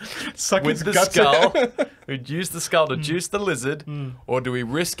Suck with its the guts skull? out. We use the skull to juice the lizard, or do we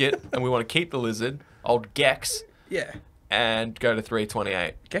risk it and we want to keep the lizard, old Gex, Yeah. and go to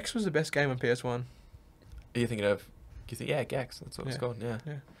 328? Gex was the best game on PS1. Are you thinking of? Yeah, Gex. That's what it's Yeah. called. Yeah.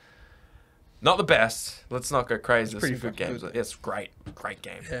 Yeah. Not the best. Let's not go crazy. There's pretty some good fucking games. good. Yeah, it's great. Great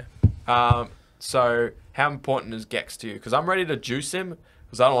game. Yeah. So how important is Gex to you? Because I'm ready to juice him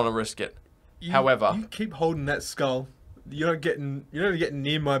because I don't want to risk it. However, You keep holding that skull. You're not getting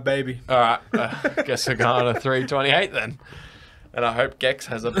near my baby. all right. I guess we're going to 328 then. And I hope Gex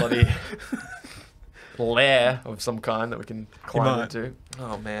has a bloody lair of some kind that we can climb might. into.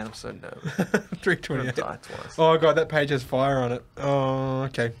 Oh man, I'm so nervous. 328. Die twice. Oh god, that page has fire on it. Oh,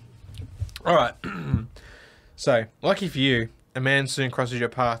 okay. All right. So, lucky for you, a man soon crosses your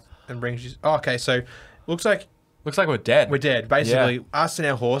path and brings you. Oh, okay, so looks like Looks like we're dead. we're dead. Basically, us and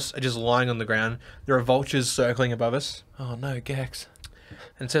our horse are just lying on the ground. There are vultures circling above us. Oh no, Gex.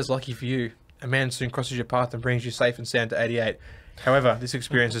 And it says, lucky for you, a man soon crosses your path and brings you safe and sound to 88. However, this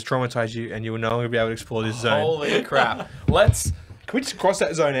experience has traumatized you and you will no longer be able to explore this zone. Holy crap. Let's... Can we just cross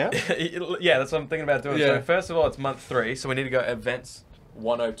that zone out? Yeah, that's what I'm thinking about doing. Yeah. So first of all, it's month 3, so we need to go events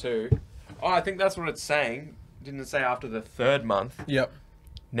 102. Oh, I think that's what it's saying. Didn't it say after the 3rd month? Yep.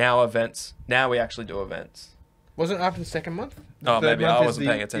 Now events. Now we actually do events. Wasn't it after the 2nd month? Oh, The 3rd maybe month I is wasn't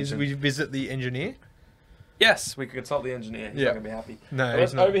paying attention. Is we visit the engineer. Yes, we could consult the engineer. He's Yeah. not going to be happy. No, So he's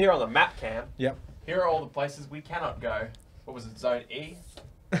let's not. over here on the map cam. Yep. Here are all the places we cannot go. What was it? Zone E,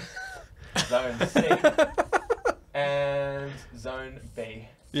 Zone C, and Zone B.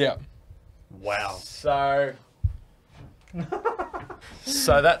 Yeah. Wow. So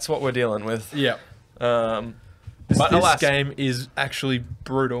that's what we're dealing with. Yeah. But This alas, game is actually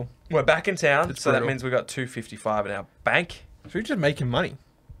brutal. we're back in town, It's so that brutal. means we got 255 in our bank. So we're just making money.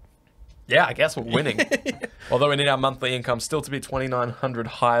 Yeah, I guess we're winning. Although we need our monthly income still to be 2,900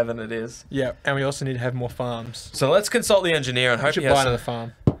 higher than it is. Yeah, and we also need to have more farms. So let's consult the engineer and We hope should he has buy some- another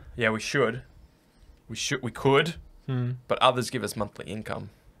farm. Yeah, we should. We could, Hmm. but others give us monthly income.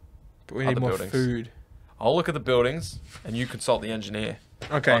 But we need Other more buildings. food. I'll look at the buildings and you consult the engineer.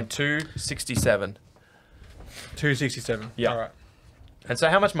 Okay. On 267. 267. Yeah. All right. And so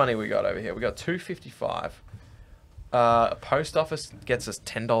how much money we got over here? We got 255. A post office gets us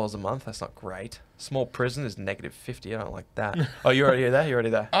 $10 a month. That's not great. Small prison is -50. I don't like that. Oh, you're already there? You're already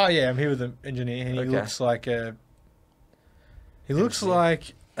there? Oh yeah, I'm here with the engineer, and he Okay. looks like a. He looks Engineer.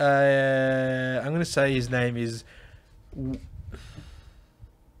 like I'm gonna say his name is.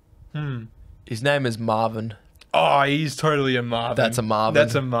 His name is Marvin. Oh, he's totally a Marvin. That's a Marvin.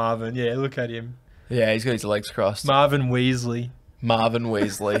 That's a Marvin. Yeah, look at him, Yeah, he's got his legs crossed. Marvin Weasley. Marvin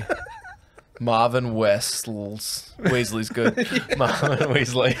Weasley. Marvin Westles. Weasley's good. Marvin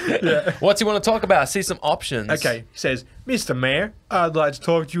Weasley. Yeah. What's he want to talk about? See some options. Okay, he says, Mr. Mayor, I'd like to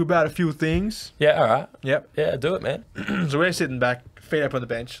talk to you about a few things. Yeah, all right. Yep. Yeah, do it, man. So we're sitting back, feet up on the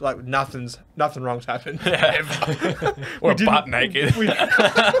bench, like nothing wrong's happened. We're didn't- butt naked. we-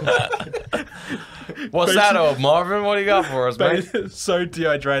 What's that, old Marvin? What do you got for us, mate? But so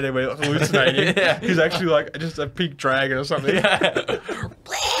dehydrated, we're hallucinating. Yeah. He's actually like just a pink dragon or something. Yeah.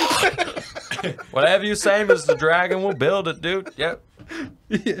 Whatever you say, Mr. Dragon, we'll build it, dude. Yep.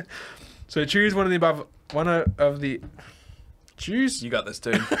 Yeah. So choose one of the above. Choose You got this,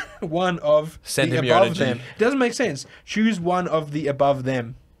 dude. one of Send the him your above energy. them. It doesn't make sense. Choose one of the above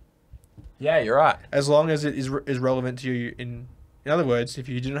them, Yeah, you're right. as long as it is relevant to you. In other words, if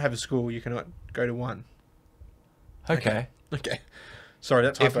you do not have a school, you cannot go to one. Okay. Okay. Sorry,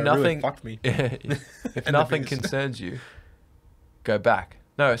 that If typo nothing, really fucked me. if And nothing the biggest. concerns you, go back.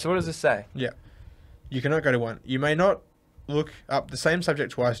 No. So what does this say? Yeah. You cannot go to one. You may not look up the same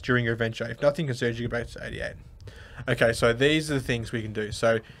subject twice during your adventure. If nothing concerns you, go back to 88. Okay, so these are the things we can do.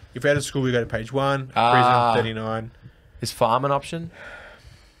 So if we're out of school, we go to page 1, Ah. prison 39. Is farm an option?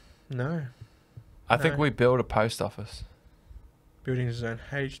 No. I think No. we build a post office. Building zone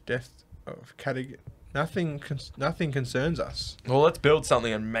H, depth of category. Nothing concerns us. Well, let's build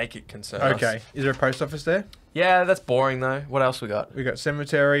something and make it concern us. Okay. Is there a post office there? Yeah, that's boring though. What else we got? We got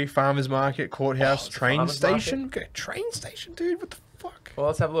cemetery, farmer's market, courthouse, it's a train farmer's station. We got a train station, dude. What the fuck? Well,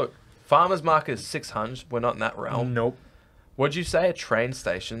 let's have a look. Farmer's market is 600. We're not in that realm. Nope. What'd you say? A train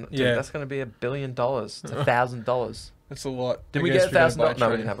station? Dude, Yeah. that's going to be $1 billion. It's $1,000. That's a lot. Did I we guess get gotta buy $1,000? No,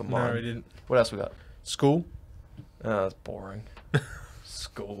 we train. didn't have a No, mine. we didn't. What else we got? School, Oh, that's boring.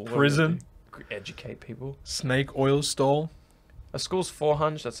 School. What do we prison, do? Educate people. snake oil stall. A school's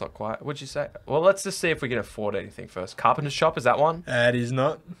 400. That's not quite. What'd you say? Well, let's just see if we can afford anything first. Carpenter's shop, is that one? That is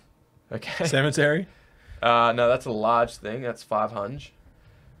not. Okay. Cemetery. No, that's a large thing. That's 500.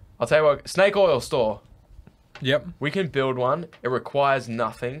 I'll tell you what. Snake oil store. Yep. We can build one. It requires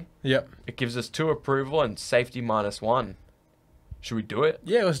nothing. Yep. It gives us 2 approval and safety -1. Should we do it?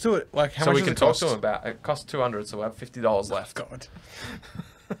 Yeah, let's do it. Like, how So much we does can it talk cost? to them about it. Costs 200, so we have $50 left. God.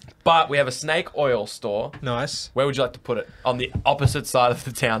 But we have a snake oil store. Nice. Where would you like to put it? On the opposite side of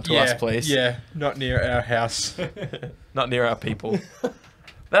the town to us, please. Yeah, not near our house. Not near our people.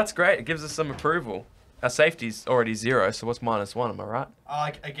 That's great. It gives us some approval. Our safety's already 0, so what's -1? Am I right?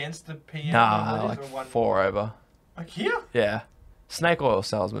 Like against the PM. Nah, like 4 over. Like here? Yeah. Snake oil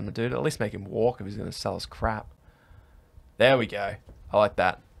salesman, dude. At least make him walk if he's going to sell us crap. There we go. I like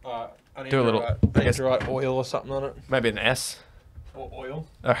that. I need Do a to little- Write, I I need guess- to write oil or something on it. Maybe an S. Or oil.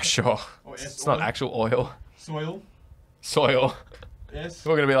 Oh, sure. Or It's not actual oil. Soil. Soil. Yes.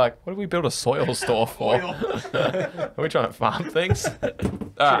 We're going to be like, what do we build a soil store for? Oil. Are we trying to farm things?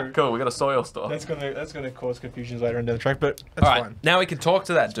 Alright, cool. We got a soil store. That's gonna cause confusions later on down the track, but that's Alright, fine. now we can talk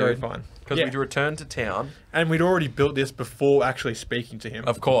to that Very dude. fine. Because Yeah. we returned to town. And we'd already built this before actually speaking to him.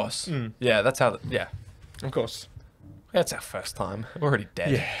 Of course. Yeah, that's how. Yeah, Of course. that's our first time. We're already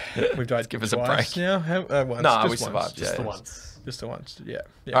dead. Yeah. We've died Give us a twice break. now. Once. Nah, Just we survived. once. Just Yeah, the yeah. once. Just the once. Yeah.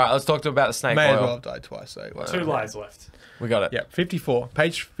 All right, let's talk to about the snake May oil. as well have died twice. So, 2 lives left. We got it. Yeah. 54.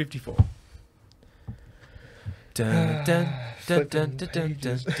 Page 54. Dun, dun, dun, dun, Flipping dun, dun,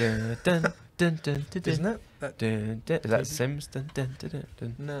 pages. dun, dun, dun, dun, dun, Isn't dun, that? dun, dun. Is that Sims? Dun, dun, dun, dun,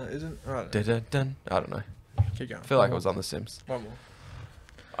 dun, No, isn't. All right. dun, dun, dun. I don't know. Keep going. I feel like it was on The Sims. One more.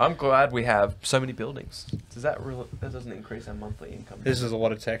 I'm glad we have so many buildings. Does that really? That doesn't increase our monthly income. This is a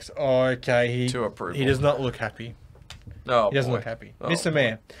lot of text. Oh, okay. To approval. He does not look happy. No, He doesn't boy. look happy. Oh, Mr. boy.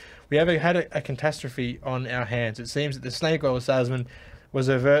 Mayor, we have had a catastrophe on our hands. It seems that the snake oil salesman was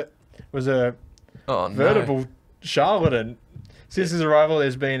a Oh no. veritable charlatan. Since his arrival,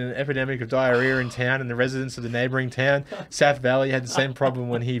 there's been an epidemic of diarrhea in town, and the residents of the neighbouring town, South Valley, had the same problem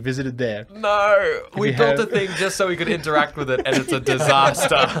when he visited there. No, we We built have- a thing just so we could interact with it, and it's a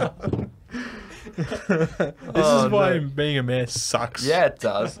disaster. This Oh, is why no. being a mayor sucks. Yeah, it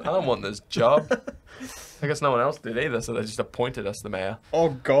does. I don't want this job. I guess no one else did either, so they just appointed us the mayor. Oh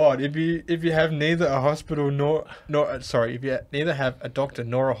God! If you have neither a hospital nor if you neither have a doctor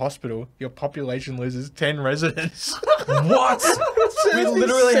nor a hospital, your population loses 10 residents. What? We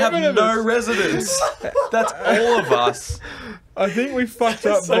literally have 77 of no us. residents. That's all of us. I think we fucked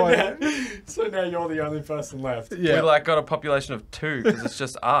up So now you're the only person left. Yeah. We like got a population of 2 because it's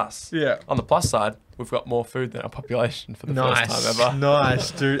just us. Yeah. On the plus side, we've got more food than our population for the first time ever.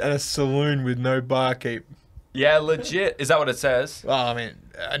 Nice, dude. And a saloon with no barkeep. Yeah, legit. Is that what it says? Well, I mean,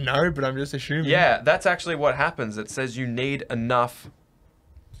 no, but I'm just assuming. Yeah, that's actually what happens. It says you need enough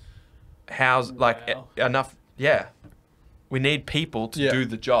Wow. enough. Yeah, we need people to Yeah. do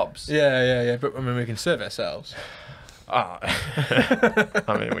the jobs. Yeah. But I mean, we can serve ourselves. Ah.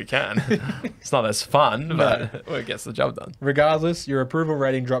 I mean, we can. It's not as fun, but it gets the job done. Regardless, your approval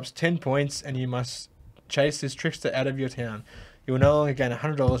rating drops 10 points, and you must chase this trickster out of your town. You will no longer gain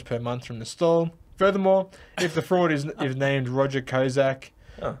 $100 per month from the stall. Furthermore, if the fraud is named Roger Kozak,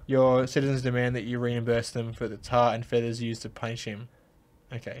 Oh. your citizens demand that you reimburse them for the tar and feathers used to punish him.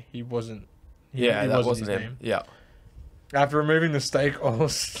 Okay, he wasn't. He That wasn't his him. name. Yeah. After removing the snake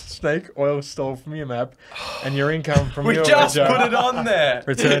oil stall from your map, and your income from We your just ledger put it on there.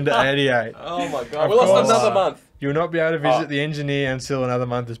 returned to 88. Oh my god. Of We lost course. another month. You will not be able to visit Oh. the engineer until another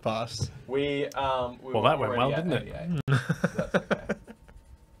month has passed. We Well, that went well, didn't it? That's okay.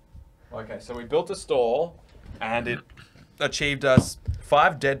 Okay, so we built a stall, and it achieved us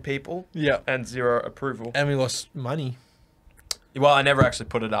 5 dead people Yeah. and 0 approval. And we lost money. Well, I never actually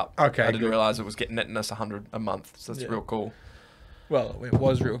put it up. Okay, I didn't good. realize it was netting us 100 a month, so that's Yeah. real cool. Well, it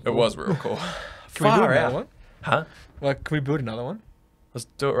was real cool. It was real cool. Can we build Far another out. one? Huh? Like, can we build another one? Let's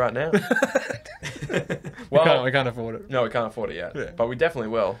do it right now. We can't afford it. No, we can't afford it yet, Yeah. but we definitely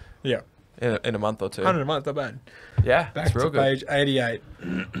will Yeah. in a month or 2. 100 a month, not bad. Yeah, Back it's to real good. page 88.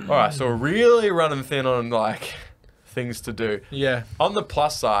 All right, so we're really running thin on like things to do. Yeah. On the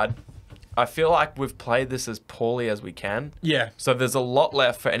plus side, I feel like we've played this as poorly as we can. Yeah. So there's a lot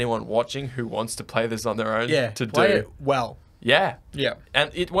left for anyone watching who wants to play this on their own Yeah. to Play do. it well. Yeah. Yeah. And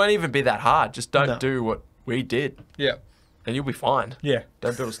it won't even be that hard. Just don't No. do what we did Yeah. and you'll be fine. Yeah.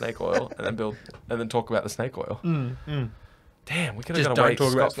 Don't build a snake oil and then talk about the snake oil. Damn, we could have Just gone don't away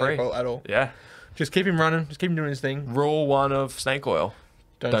talk about scot-free. snake oil at all. Yeah. Just keep him running. Just keep him doing his thing. Rule 1 of snake oil.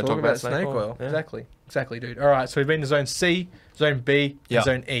 Don't talk about snake oil. Yeah. Exactly, dude. All right, so we've been to Zone C, Zone B, Yeah. and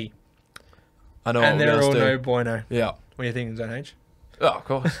Zone E. I know And what they're we're all gonna no do. bueno. Yeah. What do you think in Zone H? Oh, of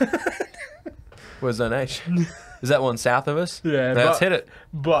course. Where's Zone H? Is that one south of us? Yeah, Let's but- hit it.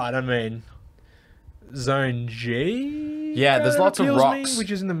 But, I mean, Zone G? Yeah, there's kinda lots of appeals rocks. Me,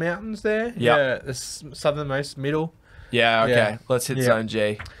 which is in the mountains there. Yeah. Yeah, the southernmost middle. Yeah, okay. Yeah. Let's hit Yeah. Zone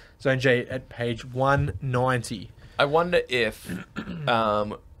G. Zone G at page 190. I wonder if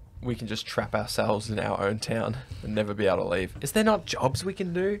we can just trap ourselves in our own town and never be able to leave. Is there not jobs we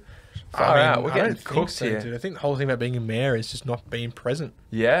can do? Far out. We're I getting don't think cooked so, here. dude. I think the whole thing about being a mayor is just not being present.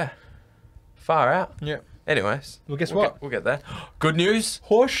 Yeah. Far out. Yeah. Anyways. Well, guess we'll what? We'll get there. Good news.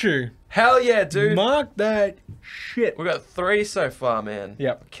 Horseshoe. Hell yeah, dude. Mark that shit. We got 3 so far, man.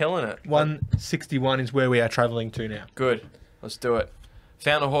 Yep. Killing it. 161 is where we are traveling to now. Good. Let's do it.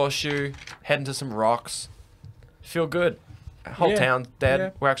 Found a horseshoe. Heading to some rocks. Feel good. Whole Yeah, town's dead. yeah.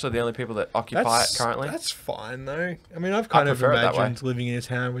 We're actually the only people that occupy it currently. That's fine, though. I mean, I've kind of prefer it that way. imagined living in a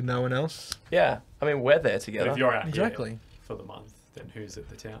town with no one else. Yeah. I mean, we're there But together. if you're out Exactly. here for the month, then who's at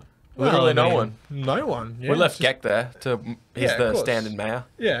the town? Literally no I mean, one. No one. Yeah, We left it's just- Geck there to. He's Yeah, of the course. stand-in mayor.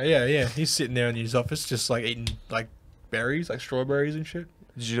 Yeah. He's sitting there in his office, just like eating like berries, like strawberries and shit.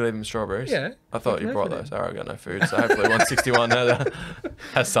 Did you leave him strawberries? Yeah. I thought you No brought for those. them. Alright, I got no food, so hopefully 161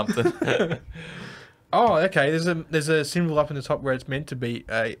 has something. Oh, okay. There's a symbol up in the top where it's meant to be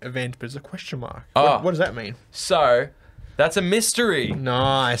a event, but it's a question mark. Oh. What does that mean? So, that's a mystery.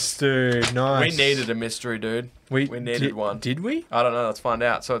 Nice, dude. Nice. We needed a mystery, dude. We needed one. Did we? I don't know. Let's find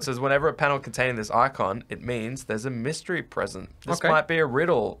out. So it says, whenever a panel containing this icon, it means there's a mystery present. This Okay. might be a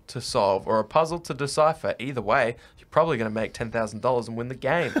riddle to solve or a puzzle to decipher. Either way, you're probably going to make $10,000 and win the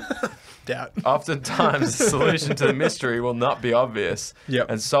game. Doubt. Oftentimes, the solution to the mystery will not be obvious. Yep.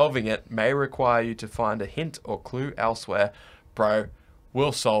 And solving it may require you to find a hint or clue elsewhere. Bro,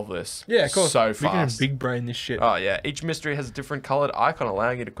 we'll solve this. Yeah, of course. So We can fast. big brain this shit. Oh, yeah. Each mystery has a different colored icon,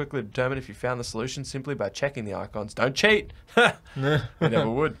 allowing you to quickly determine if you found the solution simply by checking the icons. Don't cheat. We never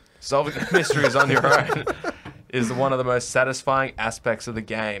would. Solving the mysteries on your own is one of the most satisfying aspects of the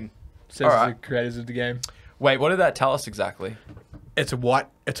game. Says Alright. the creators of the game. Wait, what did that tell us exactly? It's a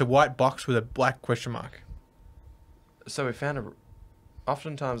white box with a black question mark. So we found a...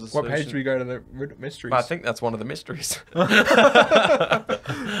 Oftentimes the What solution... page do we go to the mysteries? I think that's one of the mysteries.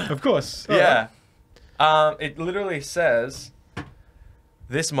 Of course. Yeah. It literally says,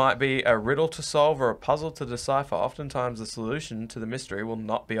 this might be a riddle to solve or a puzzle to decipher. Oftentimes the solution to the mystery will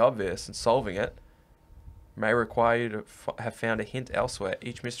not be obvious, and solving it may require you to have found a hint elsewhere.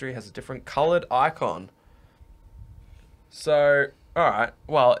 Each mystery has a different colored icon. So, alright,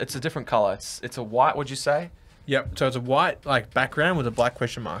 well, it's a different color. It's a white, would you say? Yep. So it's a white like background with a black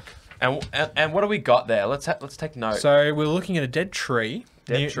question mark. And what do we got there? Let's take note. So we're looking at a dead tree,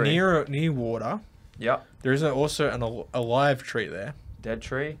 Dead tree. near water. Yep. There is also a live tree there. Dead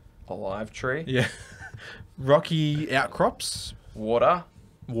tree, a live tree, Yeah. Rocky outcrops. water,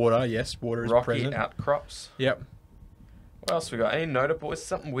 Water, yes, water is rocky present. outcrops. Yep. What else we got? Any notable? Is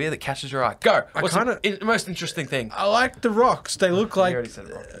something weird that catches your eye? Go. What's the most interesting thing? I like the rocks. They look You like already said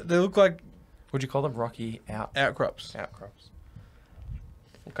rocky. they look like Would you call them rocky outcrops. outcrops?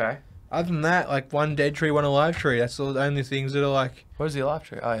 Okay. Other than that, like one dead tree, one alive tree. That's the only things that are like. Where's the alive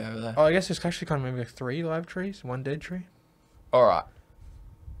tree? Oh yeah, over there. Oh, I guess there's actually kind of maybe like 3 live trees, 1 dead tree. All right.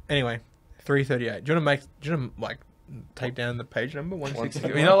 Anyway, 338. Do you want to like take down the page number? 160.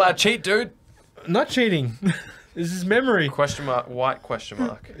 You're not allowed to cheat, dude. Not cheating. This is memory. Question mark. White question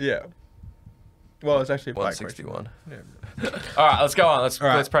mark. Yeah. Well, it's actually a black question 161. mark. Yeah. All right, let's go on. All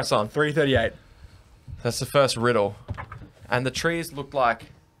right. Let's press on. 338. That's the first riddle, and the trees looked like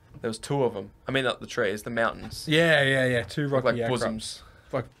there was 2 of them. I mean, not the trees, the mountains. Yeah. 2 Looked rocky like outcrops.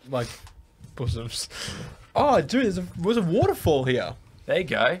 bosoms. Like bosoms. Oh, dude, there's a waterfall here. There you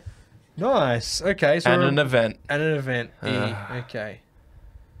go. Nice. Okay, so And we're- an event. and an event. Okay.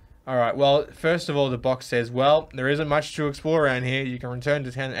 All right. Well, first of all, the box says, "Well, there isn't much to explore around here. You can return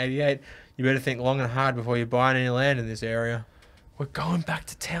to town in '88. You better think long and hard before you buy any land in this area." We're going back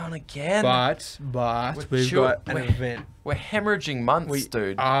to town again. But we've got an event. We're hemorrhaging months,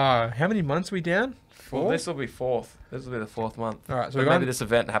 dude. How many months are we down? Well, 4? this will be 4th. This will be the 4th month. All right. So But we're maybe going. this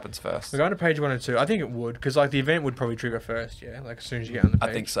event happens first. We're going to page 1 and 2. I think it would, because like the event would probably trigger first. Yeah, like as soon as you get on the page.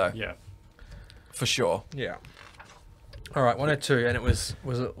 I think so. Yeah. For sure. Yeah. All right, 1 and 2, and it was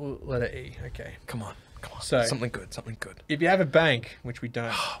it letter E. Okay. Come on. So Something good. Something good. if you have a bank, which we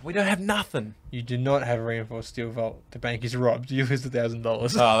don't, We don't have nothing. you do not have a reinforced steel vault. The bank is robbed. You lose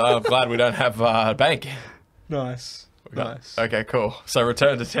 $1,000. Oh, I'm glad we don't have a bank. Nice. Nice. Okay, cool. So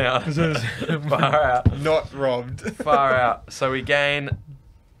return to town. Far out. Not robbed. Far out. So we gain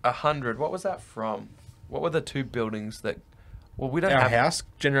 100. What was that from? What were the 2 buildings that... Well, we don't Our have... house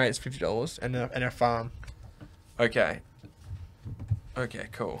generates $50, and our farm. Okay. Okay,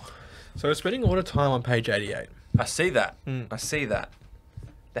 cool. So we're spending a lot of time on page 88. I see that. Mm. I see that.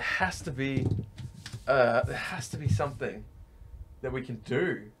 There has to be something that we can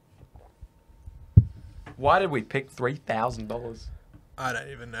do. Why did we pick $3,000? I don't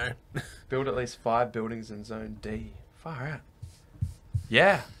even know. Build at least 5 buildings in Zone D. Far out.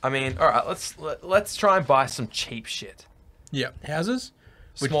 Yeah, I mean, all right. Let's try and buy some cheap shit. Yeah. Houses,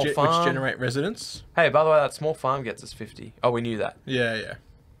 Small farm. which generate residents. Hey, by the way, that small farm gets us 50. Oh, we knew that. Yeah.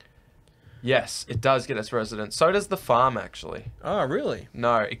 Yes, it does get us residents. So does the farm, actually. Oh, really?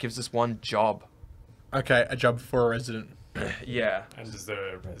 No, it gives us 1 job. Okay, a job for a resident. Yeah. And is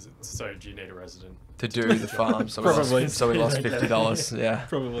there a resident? So do you need a resident? To do the farm. So Probably. we lost $50. Yeah.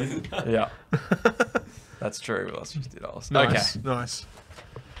 Probably. Yeah. That's true. We lost $50. Nice. Okay. Nice.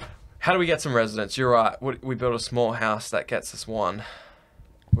 How do we get some residents? You're right. We build a small house that gets us 1.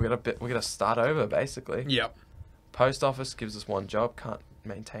 We gotta start over basically. Yep. Post office gives us 1 job.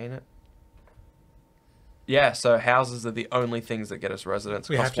 maintain it. Yeah, so houses are the only things that get us residents.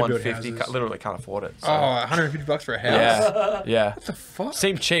 We Cost have to build $150. houses. Literally can't afford it. So. Oh, $150 for a house? Yeah, yeah. What the fuck?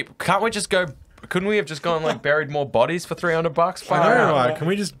 Seemed cheap. Can't we just go? Couldn't we have just gone like buried more bodies for $300? I know, Far out. like, can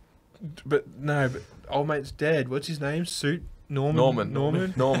we just... But old mate's dead. What's his name? Norman.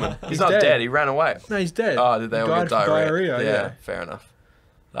 He's not dead. dead. He ran away. No, he's dead. Oh, did they all Died get from diarrhea? yeah. Fair enough.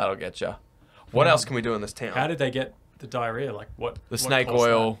 That'll get you. What else can we do in this town? How did they get the diarrhea? Like what? The what snake caused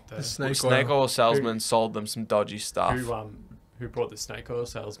oil. that? The snake Snake oil. oil salesman sold them some dodgy stuff. Who brought the snake oil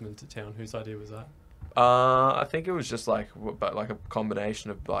salesman to town? Whose idea was that? I think it was just like a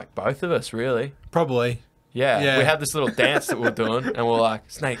combination of like both of us, really. Probably. Yeah, we had this little dance that we were doing, and we're like,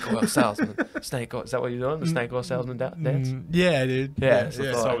 snake oil salesman, snake oil. Is that what you're doing? The snake oil salesman dance? Yeah, dude. Yeah, So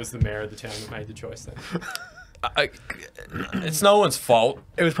it was the mayor of the town that made the choice then. It's no one's fault.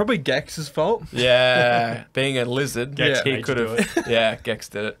 It was probably Gex's fault. Yeah, being a lizard, Gex he made could you have. do Yeah, Gex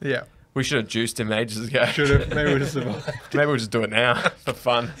did it. Yeah. We should have juiced him ages ago. Should have. Maybe we would have survived. Maybe we'll just do it now for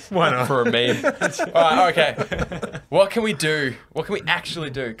fun. Why not? For a meme. All right, okay. What can we do? What can we actually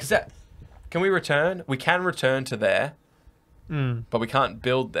do? Because can we return? We can return to there, but we can't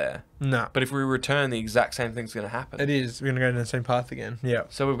build there. No. But if we return, the exact same thing's going to happen. It is. We're going to go down the same path again. Yeah.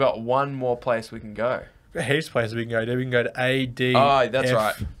 So we've got one more place we can go. Heaps of places we can go to. We can go to A, D, Oh, that's F.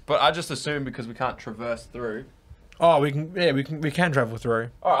 right. But I just assumed because we can't traverse through. Oh, we can. Yeah, we can travel through.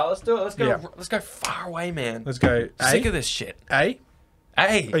 All right, let's do it. Let's go. Yeah. Let's go far away, man. Let's go. Sick A. of this shit. A.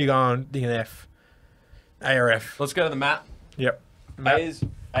 A. Or are you going D and F? A or F? Let's go to the map. Yep. A's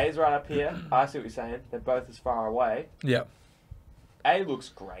right up here. I see what you're saying. They're both as far away. Yep. A looks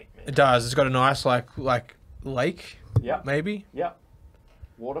great, man. It does. It's got a nice like lake. Yep. Maybe. Yep.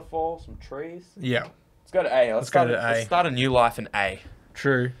 Waterfall, some trees. Yeah. Let's go to A. Let's go to A. Let's start a new life in A.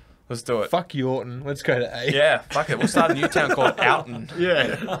 True. Let's do it. Fuck Yorton. Let's go to A. Yeah, fuck it. We'll start a new town called Oughton.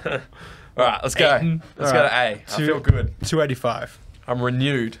 Yeah. All right, let's go. Ayton. Let's All go right. to A. I Two- feel good. 285. I'm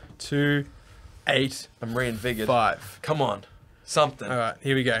renewed. 285. I'm reinvigorated. Come on. Something. All right.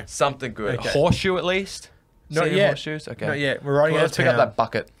 Here we go. Something good. Okay. A horseshoe at least? Not City of yet. Horseshoes? Okay. Not yet. We're riding Well, out let's of pick town. up that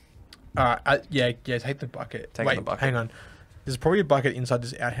bucket. All right. Yeah. Take the bucket. Taking Wait. the bucket. Hang on. There's probably a bucket inside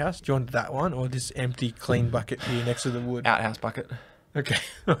this outhouse. Do you want that one or this empty, clean bucket here next to the wood? Outhouse bucket. Okay.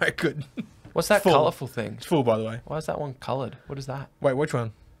 All right. Good. What's that Full. colourful thing? It's full, by the way. Why is that one coloured? What is that? Wait. Which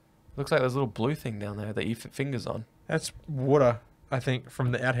one? Looks like there's a little blue thing down there that you fit fingers on. That's water. I think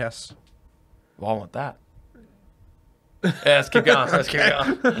from the outhouse. Well, I want that. Yeah, let's keep going. Let's keep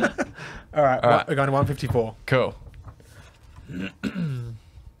going. All right. All right. We're going to 154. Cool.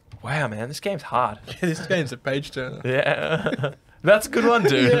 Wow, man, this game's hard. This game's a page turner. Yeah. That's a good one,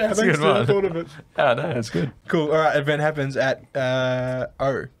 dude. Yeah, That's a thanks good to the one. thought of it. Oh, no, that's good. Cool. All right. Event happens at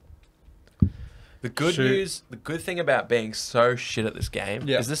O. The good Shoot. news, the good thing about being so shit at this game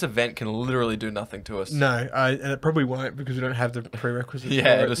Yeah. is this event can literally do nothing to us. No, and it probably won't because we don't have the prerequisites.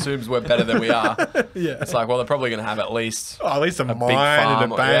 Yeah, for it assumes we're better than we are. Yeah. It's like, well, they're probably going to have at least. Oh, at least a big mine farm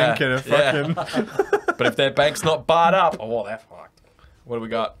and a or- bank yeah, and a fucking. But if their bank's not barred up, oh, well, they're fucked. What do we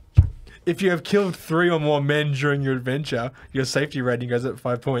got? If you have killed 3 or more men during your adventure, your safety rating goes up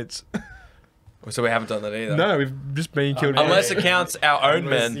 5 points. So we haven't done that either. No, we've just been killed. Unless it counts our own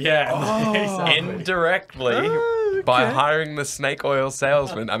men Yeah. Exactly. indirectly Oh, by okay. hiring the snake oil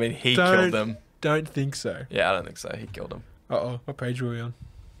salesman. I mean, he killed them. Don't think so. Yeah, I don't think so. He killed them. Uh-oh. What page were we on?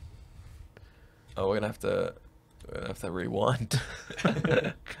 Oh, we're gonna have to rewind.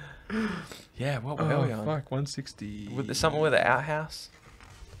 Yeah, what were we on? Fuck, 160. With the, something with the outhouse?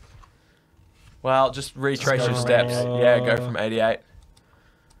 Well, just retrace Just your go steps. around. Yeah, go from 88.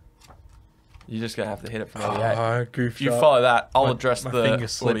 You're just gonna have to hit it from 88. Oh, goofed If you up. follow that, I'll My- address my the finger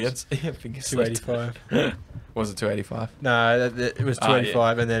slipped. audience. Yeah, finger slipped. 285. Was it 285? No, it was Ah,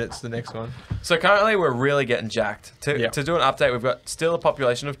 285 and then it's the next one. So currently we're really getting jacked. To Yeah. do an update, we've got still a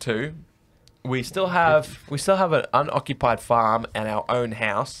population of 2. We still have an unoccupied farm and our own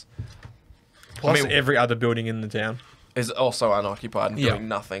house. Plus I mean- every other building in the town. Is also unoccupied and Yeah. doing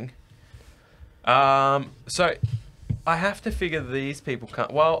nothing. So I have to figure these people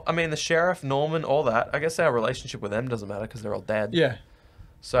can't. Well, I mean, the sheriff, Norman, all that. I guess our relationship with them doesn't matter because they're all dead. Yeah.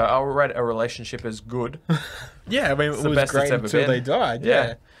 So I'll rate a relationship as good. Yeah, I mean, It's it the was best it's great ever until been. they died. Yeah.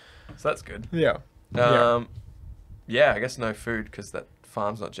 Yeah. So that's good. Yeah. Yeah, I guess no food because that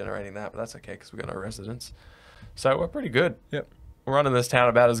farm's not generating that, but that's okay because we've got no residents. So we're pretty good. Yep. We're running this town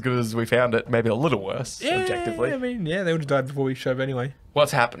about as good as we found it, maybe a little worse, objectively. I mean, yeah, they would have died before we showed up anyway.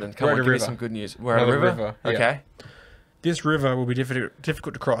 What's happening? Come We're on, at a give me river. some good news. We're at a Another river? river, yeah. Okay. This river will be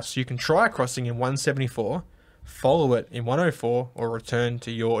difficult to cross. You can try crossing in 174, follow it in 104, or return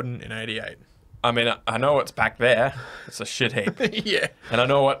to Yorton in 88. I mean, I know what's back there. It's a shit heap. Yeah. And I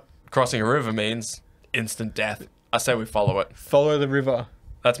know what crossing a river means. Instant death. I say we follow it. Follow the river.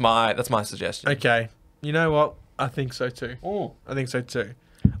 That's my suggestion. Okay. You know what? I think so too. Ooh. I think so too.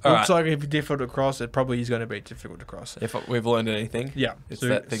 All Looks right. like if it's difficult to cross, it probably is going to be difficult to cross. If we've learned anything, Yeah. it's So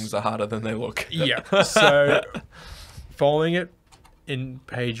that things are harder than they look. Yeah. So, following it in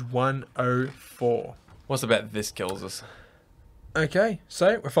page 104. What's the bet this kills us? Okay,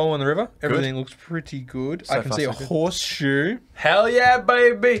 so we're following the river. Everything looks pretty good. So I can far, see so a good. horseshoe. Hell yeah,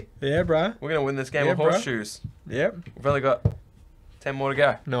 baby! Yeah, bruh. We're going to win this game Yeah, of bro. horseshoes. Yep. We've only got 10 more to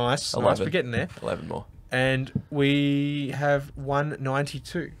go. Nice. 11. Nice. We're getting there. 11 more. And we have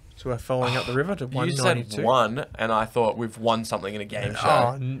 192. So we're following up the river to You 192. said 1, and I thought we've won something in a game show.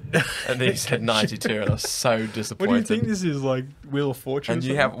 Oh, And then you said 92, and I was so disappointed. what do you think this is, like Wheel of Fortune? And or you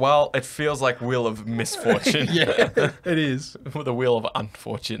something? have, well, it feels like Wheel of Misfortune. Yeah, it is. With a Wheel of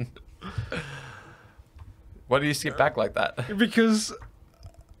Unfortune. Why do you skip back like that? Because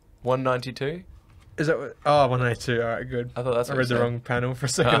 192? is that what? Oh, 192. All right, good. I thought that's I what read you the said. wrong panel for a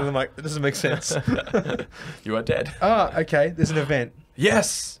second. Ah. And I'm like, that doesn't make sense. You are dead. Ah, okay. There's an event.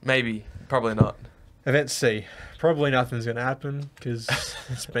 Yes, maybe. Probably not. Event C. Probably nothing's going to happen because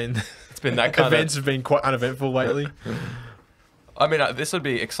it's been It's been that kind events have been quite uneventful lately. I mean, this would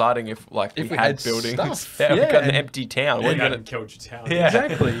be exciting if, like, If we we had had buildings. stuff. Yeah, we Yeah, got an and- empty town. You What are you haven't gonna? killed your town. Yeah.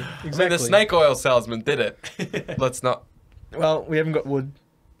 Exactly. I Exactly. mean, the snake oil salesman did it. Let's not. Well, we haven't got wood.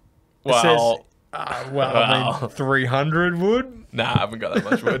 It Well, says, I mean, 300 wood. nah, I haven't got that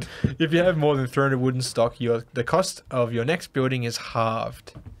much wood. If you have more than 300 wood in stock, the cost of your next building is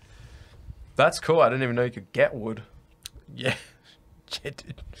halved. That's cool. I didn't even know you could get wood. Yeah. Yeah,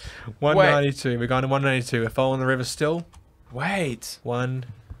 dude. 192. We're going to 192. We're following the river still. Wait.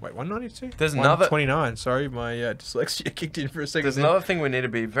 192? There's another- 129. Sorry, my dyslexia kicked in for a second. There's there. another thing we need to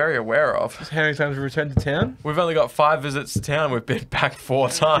be very aware of. How many times we returned to town? We've only got 5 visits to town. We've been back 4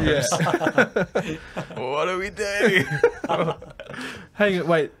 times. Yeah. What do we do? Hang on,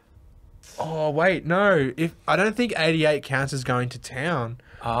 wait. Oh, wait, no. I don't think 88 counts as going to town.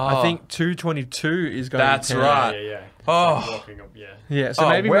 I Oh. think 222 is going That's to town. right. Yeah, yeah. Oh. Walking up, yeah. Yeah, so Oh,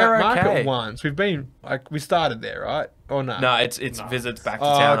 maybe we're mark okay. it once. We've been, like, we started there, right? Or no? No, it's No. visits back to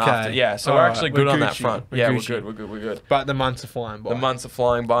Oh, town okay. after. Yeah, so All we're right, actually we're good on that Gucci. front. We're Yeah, Gucci. we're good. But the months are flying by. The months are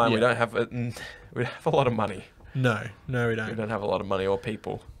flying by, and we Yeah. don't have we have a lot of money. No, we We don't. don't have a lot of money or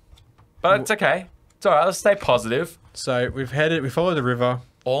people, but it's okay. It's all right. Let's stay positive. So we followed the river.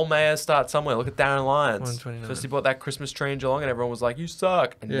 All mayors start somewhere. Look at Darren Lyons. 129. First he bought that Christmas tree in Geelong, and everyone was like, "You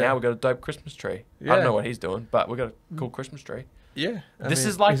suck." And Yeah. now we got a dope Christmas tree. I Yeah. don't know what he's doing, but we got a cool Christmas tree. Yeah. This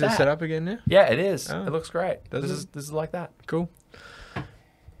is like is that. it set up again now? Yeah, it is. Oh. It looks great. Does This it? is like that. Cool.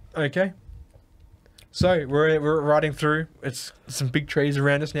 Okay. So we're riding through. It's some big trees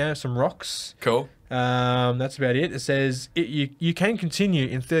around us now, some rocks. Cool. That's about it. It says you can continue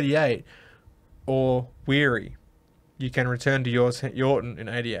in 38 or weary. You can return to Yorton in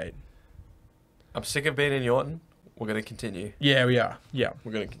 88. I'm sick of being in Yorton. We're gonna continue. Yeah, we are. Yeah,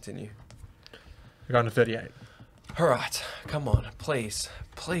 We're gonna continue. we're going to 38. All right, come on, please.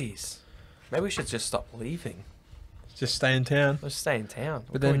 Maybe we should just stop leaving. Just stay in town. Let's stay in town.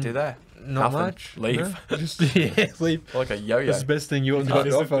 What But can we then- do there? Not Nothing. much. Leave. No? Just yeah, leave. Like a yo-yo. That's the best thing Yorton's got to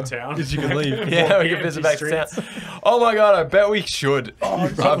Visit the offer. town. Is you can leave. Yeah, we Empty can visit back to town. streets. Oh my god, I bet we should. I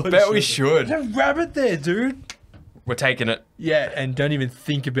probably bet we should. should. There's a rabbit there, dude. We're taking it. Yeah, and don't even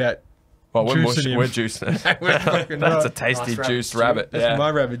think about. Well, we're Juicing him. We're juicing it. We're fucking That's a not. tasty Nice rabbit juiced stew. rabbit. That's Yeah. my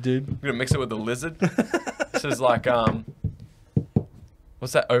rabbit, dude. We're gonna mix it with the lizard. This is like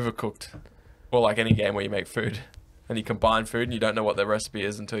what's that, Overcooked? Or like any game where you make food and you combine food and you don't know what the recipe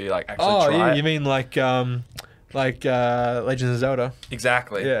is until you like actually Oh try yeah, it. you mean like Legends of Zelda?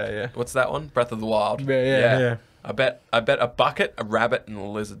 Exactly. Yeah. What's that one? Breath of the Wild. Yeah. I bet a bucket, a rabbit, and a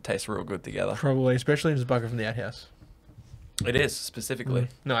lizard taste real good together. Probably, especially if it's a bucket from the outhouse. It is specifically.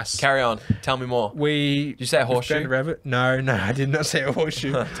 Nice. Carry on. Tell me more. We. Did you say a found horseshoe? a rabbit? No, I did not say a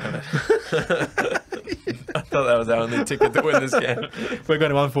horseshoe. Damn it. I thought that was our only ticket to win this game. We're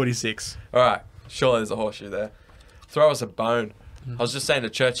going to 146. All right. Surely there's a horseshoe there. Throw us a bone. I was just saying to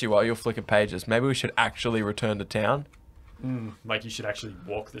Churchy while you're flicking pages, maybe we should actually return to town. Like you should actually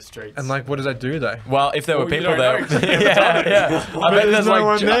walk the streets. And like, what does that do though? Well, if there were Well, you people don't there, know. yeah. I bet there's no like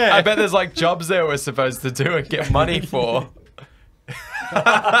one there. I bet there's like jobs there we're supposed to do and get money for.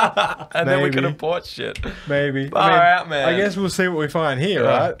 And then we Maybe. can import shit. Maybe. Far out, man. I guess we'll see what we find here,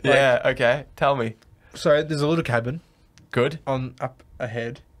 right? Like, Yeah. Okay. Tell me. So there's a little cabin Good. on up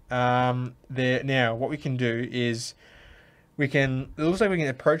ahead. There now. What we can do is it looks like we can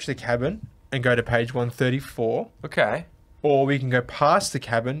approach the cabin and go to page 134, Okay. or we can go past the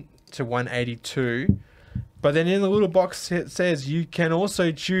cabin to 182. But then in the little box it says you can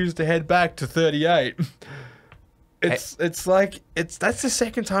also choose to head back to 38. That's the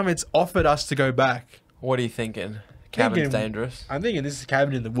second time it's offered us to go back. What are you thinking? Cabin's dangerous. I'm thinking this is a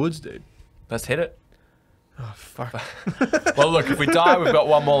cabin in the woods, dude. Let's hit it. Oh, fuck. Well, look, if we die, we've got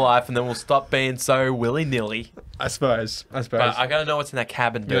one more life, and then we'll stop being so willy-nilly. I suppose. But I gotta know what's in that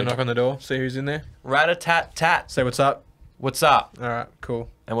cabin, You gotta dude. knock on the door, see who's in there. Rat-a-tat-tat. Say what's up. What's up? All right, cool.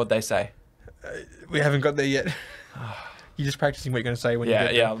 And what'd they say? We haven't got there yet. You're just practicing what you're going to say when you get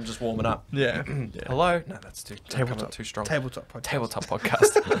there. Yeah, I'm just warming up. Yeah. Hello? No, that's Tabletop. too strong. Tabletop podcast. Tabletop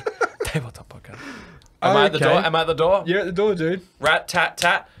podcast. Tabletop podcast. Am I at the door? Am I at the door? You're at the door, dude.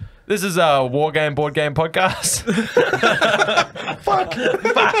 Rat-tat-tat. This is a war game, board game podcast. Fuck.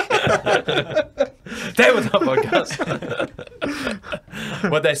 Tabletop podcast.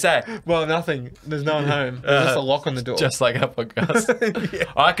 What'd they say? Well, nothing. There's no one home. There's just a lock on the door. Just like our podcast. Yeah.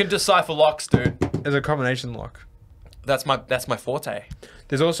 I can decipher locks, dude. There's a combination lock. That's my forte.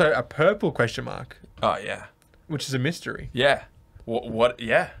 There's also a purple question mark, Oh yeah. which is a mystery. Yeah. What?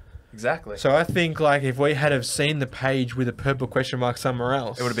 Yeah. Exactly. So I think like if we had have seen the page with a purple question mark somewhere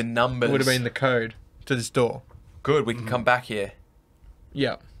else, It would have been numbers. It would have been the code to this door. Good. We can come back here.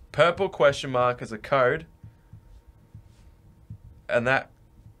 Yeah. Purple question mark is a code, and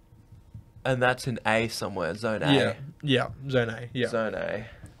that's in A somewhere. Zone A. Yeah. Yeah. Zone A. Yeah. Zone A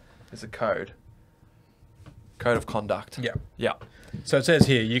is a code. Code of conduct. Yeah. Yeah. So it says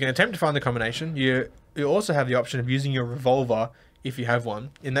here, you can attempt to find the combination. You also have the option of using your revolver if you have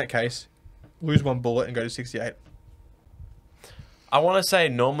one. In that case, lose one bullet and go to 68. I want to say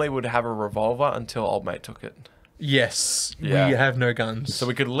normally we'd have a revolver until old mate took it. Yes. Yeah. We have no guns. So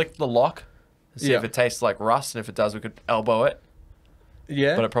we could lick the lock, and see if it tastes like rust, and if it does, we could elbow it.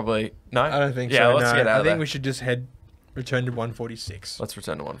 Yeah. But it probably no. I don't think so. Yeah, let's no. get out I of think there. we should just return to 146. Let's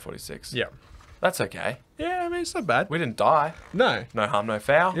return to 146. Yeah. That's okay. Yeah, I mean, it's not bad. We didn't die. No. No harm, no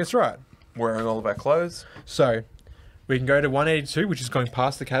foul. That's right. Wearing all of our clothes. So, we can go to 182, which is going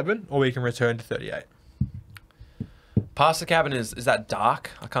past the cabin, or we can return to 38. Past the cabin is that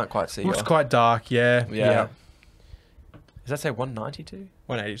dark? I can't quite see. Looks quite dark, yeah. Yeah. Does that say 192?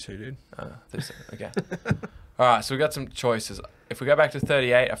 182, dude. Okay. All right, so we got some choices. If we go back to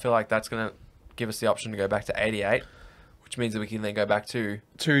 38, I feel like that's going to give us the option to go back to 88, which means that we can then go back to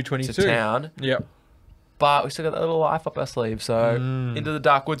 222. town. Yep. But we still got that little life up our sleeve. So into the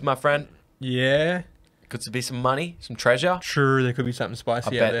dark woods, my friend. Yeah. Could be some money, some treasure. True, there could be something I spicy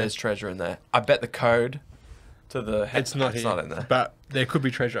bet out there. there's treasure in there. I bet the code to the... It's not here, in there. but there could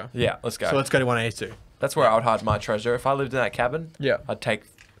be treasure. Yeah, let's go. So let's go to 182. That's where I would hide my treasure. If I lived in that cabin, Yeah. I'd take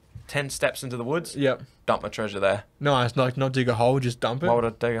 10 steps into the woods, Yep. dump my treasure there. Nice. Like, not dig a hole, just dump it. Why would I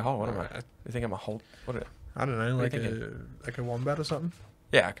dig a hole? What am I? Alright. You think I'm a hole? What? I don't know, What like are you like a wombat or something.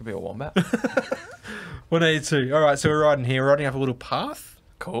 Yeah, it could be a wombat. 182. All right, so we're riding here. We're riding up a little path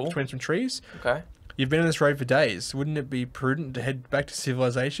Cool. between some trees. Okay. You've been on this road for days. Wouldn't it be prudent to head back to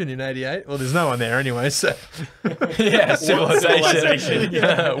civilization in 88? Well, there's no one there anyway, so... Yeah, civilization. civilization?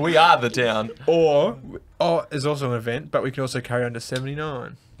 Yeah, we are the town. Or, there's also an event, but we can also carry on to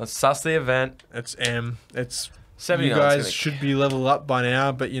 79. Let's suss the event. It's M. It's... 79 You is guys gonna- should be level up by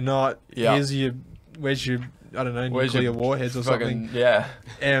now, but you're not. Yeah. Where's your... I don't know, Where's nuclear your warheads or something. Yeah.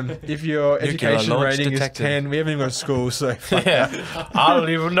 If your Nuclear education launch rating detected. is 10, we haven't even got a school, so... Yeah. I don't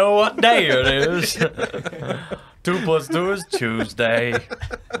even know what day it is. 2 + 2 is Tuesday.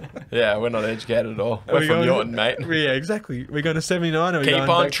 Yeah, we're not educated at all. We're from Yorton, mate. Yeah, exactly. We're going to 79 or we're Keep going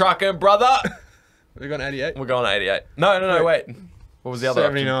on back- trucking, brother. We're going to 88. We're going 88. No, wait. What was the other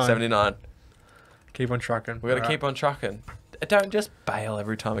 79. option? 79. Keep on trucking. We got to keep on trucking. Don't just bail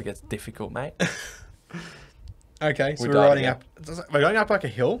every time it gets difficult, mate. Okay, so We we're died riding again. up. We're going up like a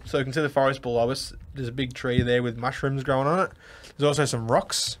hill, so you can see the forest below us. There's a big tree there with mushrooms growing on it. There's also some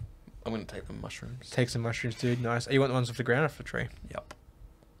rocks. I'm going to take the mushrooms. Take some mushrooms, dude. Nice. You want the ones off the ground or off the tree? Yep.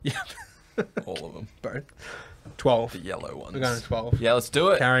 Yep. All of them. Both. 12. The yellow ones. We're going to 12. Yeah, let's do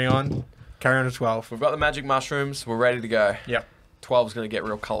it. Carry on. Carry on to 12. We've got the magic mushrooms. We're ready to go. Yep. 12's going to get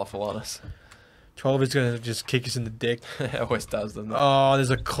real colourful on us. 12 is going to just kick us in the dick. It always does, doesn't it? Oh,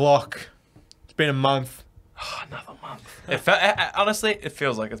 there's a clock. It's been a month. Oh, another month. Honestly, it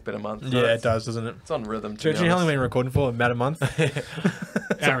feels like it's been a month. Yeah, it does, doesn't it? It's on rhythm, to Churchy, be how long have honest. we been recording for? About a month?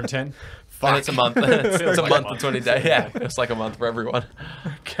 Hour and 10. Fuck. And it's a month. It's a like a month month. and 20 days. Yeah, it's like a month for everyone.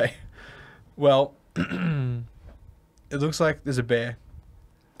 Okay. Well, it looks like there's a bear.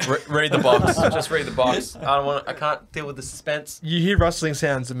 Read the box. Just read the box. I can't deal with the suspense. You hear rustling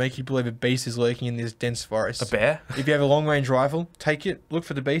sounds that make you believe a beast is lurking in this dense forest. A bear? If you have a long-range rifle, take it, look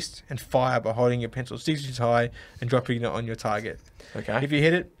for the beast, and fire by holding your pencil 6 inches high and dropping it on your target. Okay. If you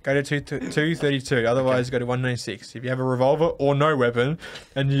hit it, go to 232. Otherwise, go to 196. If you have a revolver or no weapon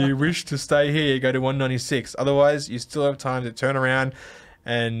and you wish to stay here, go to 196. Otherwise, you still have time to turn around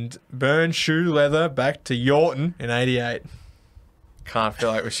and burn shoe leather back to Yorton in 88. Can't feel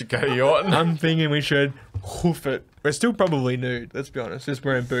like we should go to Yorton. I'm thinking we should hoof it. We're still probably nude, let's be honest. Just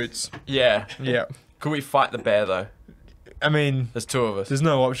wearing boots. Yeah. Yeah. Could we fight the bear, though? I mean, There's 2 of us. there's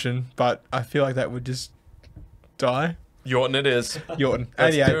no option, but I feel like that would just die. Yorton it is. Yorton,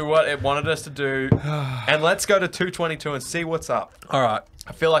 Let's 88. do what it wanted us to do. And let's go to 222 and see what's up. All right.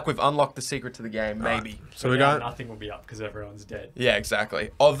 I feel like we've unlocked the secret to the game, maybe. So But we're now going. nothing will be up because everyone's dead. Yeah,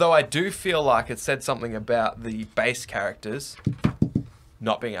 exactly. Although I do feel like it said something about the base characters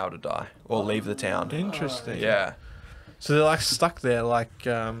not being able to die or leave the town. Interesting. Yeah. So they're like stuck there, like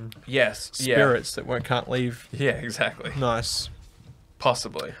Yes. spirits that can't leave. Yeah, exactly. Nice.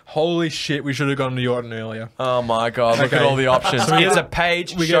 Possibly. Holy shit! We should have gone to Yorton earlier. Oh my god, look at Okay. all the options. So we It's get- a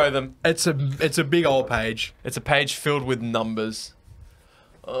page, we show get- them. It's a big old page. It's a page filled with numbers.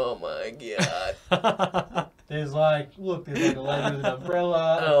 Oh my god. There's like a lady with an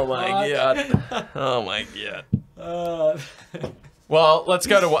umbrella. Oh my god. Oh my god. Well, let's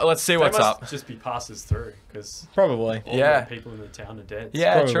see what's They must up. just be passes through because Probably. all Yeah. the people in the town are dead.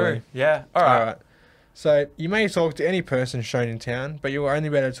 Yeah, Probably. true. Yeah. All All right. right. So you may talk to any person shown in town, but you will only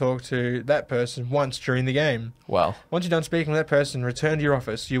be able to talk to that person once during the game. Well, Once you're done speaking to that person, return to your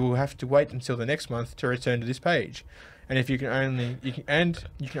office. You will have to wait until the next month to return to this page. And if you can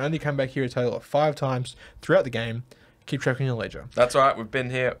only come back here a total of 5 times throughout the game. Keep track on your ledger. that's all right. We've been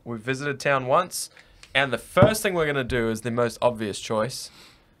here. We've visited town once. And the first thing we're going to do is the most obvious choice.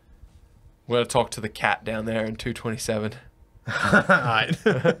 We're going to talk to the cat down there in 227. Alright.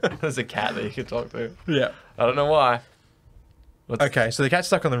 There's a cat that you can talk to. Yeah. I don't know why. Okay, so the cat's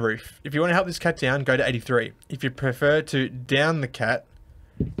stuck on the roof. If you want to help this cat down, go to 83. If you prefer to down the cat,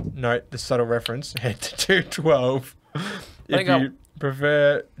 note the subtle reference, head to 212. If you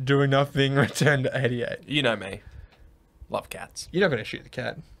prefer doing nothing, return to 88. You know me. Love cats. You're not going to shoot the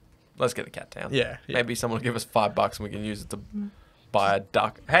cat. Let's get the cat down. Yeah. Maybe someone will give us $5 and we can use it to buy a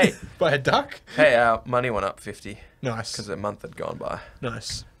duck. Hey, By a duck? hey, our money went up 50 Nice. because a month had gone by.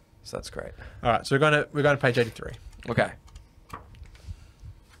 Nice. So that's great. All right, so we're going to page 83. Okay.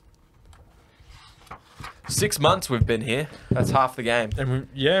 6 months we've been here. That's half the game. And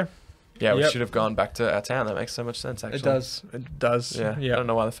yeah, Yeah, we Yep. should have gone back to our town. That makes so much sense, actually. it does. It does. Yeah. I don't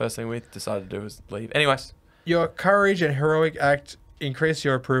know why the first thing we decided to do was leave. Anyways. Your courage and heroic act increase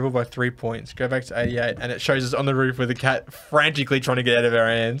your approval by 3 points. Go back to 88, and it shows us on the roof with the cat frantically trying to get out of our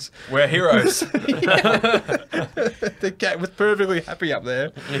hands. We're heroes. The cat was perfectly happy up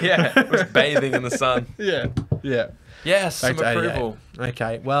there. Yeah, it was bathing in the sun. Yeah. Yeah. Yes, Back some to 88. approval.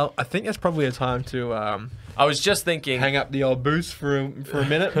 Okay, well, I think that's probably a time to I was just thinking. hang up the old boost for a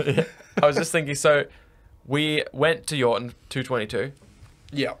minute. I was just thinking. So, we went to Yorton 222,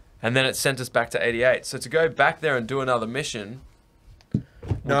 Yeah. and then it sent us back to 88. So to go back there and do another mission would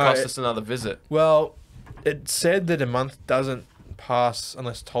No, cost it- us another visit. Well, it said that a month doesn't pass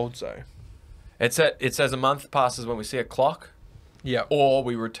unless told so. It says a month passes when we see a clock, Yeah. or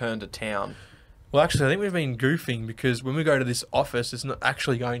we return to town. Well, actually, I think we've been goofing because when we go to this office, it's not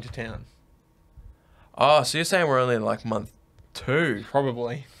actually going to town. Oh, so you're saying we're only in like month 2?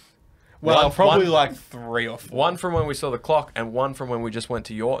 Probably. Well, One- probably one- like 3 or 4. One from when we saw the clock, and one from when we just went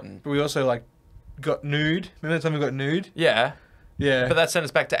to Yorton. But we also like got nude. Remember that time we got nude? Yeah, Yeah. but that sent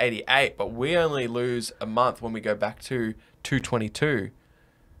us back to 88. But we only lose a month when we go back to 222.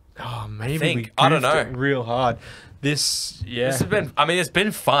 Oh, maybe think. we I don't goofed it know. real hard. This, yeah. This has been. I mean, it's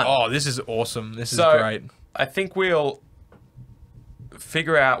been fun. Oh, this is awesome. This So- is great. I think we'll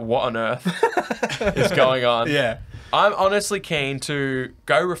figure out what on earth is going on. Yeah. I'm honestly keen to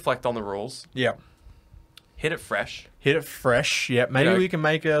go reflect on the rules, Yeah. hit it fresh. Hit it fresh. Yeah. Maybe know- we can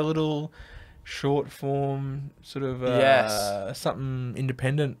make a little short form sort of Yes. something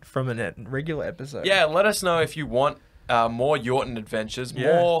independent from a regular episode. Yeah, let us know if you want more Yorton adventures,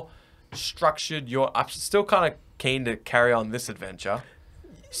 Yeah. more structured. I'm still kind of keen to carry on this adventure.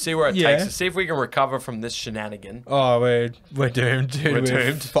 See where it Yeah. takes us. See if we can recover from this shenanigan. Oh, we're doomed, dude. We're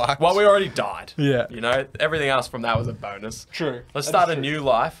doomed. Fucked. Well, we already died. Yeah. You know, everything else from that was a bonus. True. Let's start a new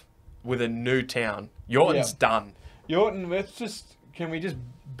life with a new town. Yorton's done. Yorton, can we just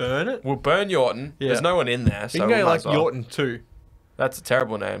burn it? We'll burn Yorton. Yeah. There's no one in there, We so can we go might like as well. Yorton 2. That's a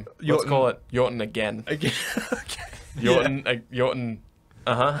terrible name. Let's Yorton. call it Yorton again. Again. Okay. Yorton, Yorton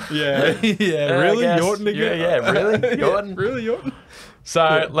Yeah, yeah. Really, I guess. Yorton again? Yeah, really, Yorton. Really, Yorton?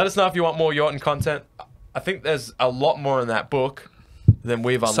 So let us know if you want more Yorton content. I think there's a lot more in that book than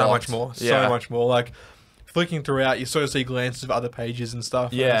we've unlocked. So much more. Yeah. So much more. Like, flicking throughout, you sort of see glances of other pages and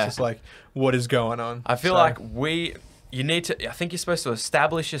stuff. Yeah. And it's just like, what is going on? I feel like you need to, I think you're supposed to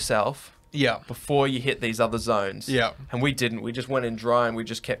establish yourself Yeah. before you hit these other zones. Yeah. And we didn't. We just went in dry and we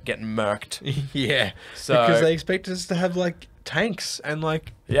just kept getting murked. Yeah. So, because they expect us to have, like, tanks and,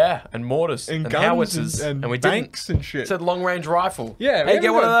 like, yeah, and mortars and and guns howitzers. and we banks and shit. It said long range rifle. Yeah. Hey,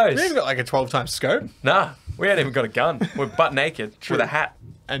 get one of those. We haven't got, like, a 12-times scope. Nah, we hadn't even got a gun. We're butt naked True. with a hat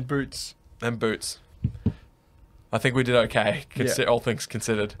And boots. and boots. I think we did okay, all things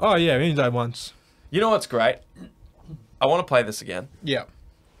considered. Oh, yeah. We only died once. You know what's great? I want to play this again Yeah.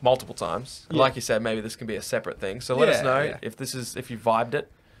 multiple times. Yeah. Like you said, maybe this can be a separate thing. So let us know if you vibed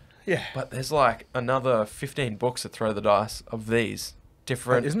it. Yeah. But there's like another 15 books to throw the dice of these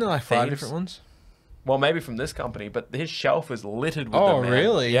different. Isn't there like 5 themes. different ones? Well, maybe from this company, but his shelf is littered with Oh, them. Man.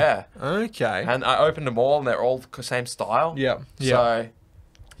 really? Yeah. Okay. And I opened them all, and they're all the same style. Yeah. So,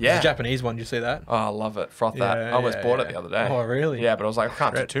 yeah. It's a Japanese one. Did you see that? Oh, I love it. Froth that. I almost bought it the other day. Oh, really? Yeah, but I was like, I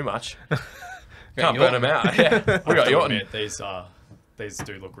can't do too much. Can't Yorton. burn them out. Yeah. We got to Yorton. admit, these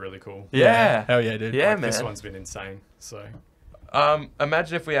do look really cool. Yeah. Hell yeah, dude. Yeah, Like, man. this one's been insane. So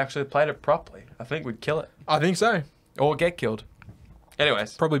Imagine if we actually played it properly. I think we'd kill it. I think so. Or get killed.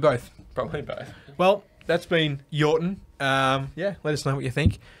 Anyways, Probably both. probably both. Well, that's been Yorton. Yeah, let us know what you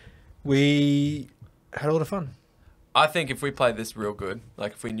think. We had a lot of fun. I think if we played this real good,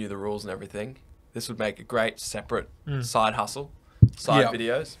 like if we knew the rules and everything, this would make a great separate side hustle, side Yeah.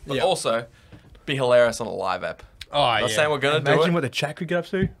 videos, but Yeah. also be hilarious on a live app. Oh, Not saying we're gonna do Imagine it. what the chat could get up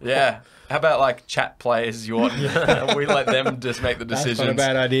to. Yeah. How about like chat players, Yorton? We let them just make the decisions. That's not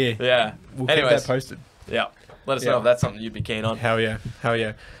a bad idea. Yeah. We'll keep Anyways, that posted. yeah. Let us Yeah. know if that's something you'd be keen on. Hell yeah. Hell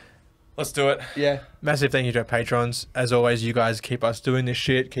yeah. Let's do it. Yeah. Massive thank you to our patrons. As always, you guys keep us doing this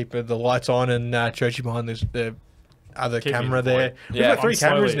shit. Keep the lights on and Churchy behind the other Keep me camera in the there. void. We've Yeah. got 3 I'm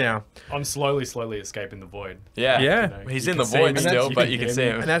cameras slowly- now. I'm slowly escaping the void. Yeah. Yeah. You know, He's you in can the see void me, still, but you can can see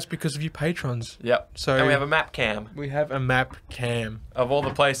hear him. me. And that's because of you patrons. Yep. So And we have a map cam we have a map cam. of all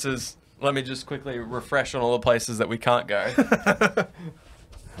the places. Let me just quickly refresh on all the places that we can't go.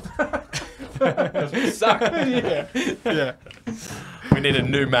 We suck. Yeah. Yeah. We need a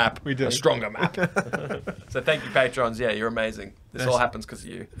new map. We do. A stronger map. So thank you, patrons. Yeah, you're amazing. This all happens because of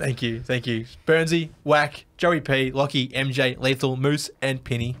you. Thank you. Thank you. Burnsy, Whack, Joey P, Lockie, MJ, Lethal, Moose, and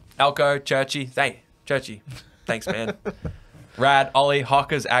Penny. Alco, Churchy. Churchy. Thanks, man. Rad, Ollie,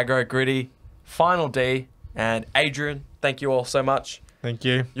 Hockers, Aggro, Gritty, Final D, and Adrian. Thank you all so much. Thank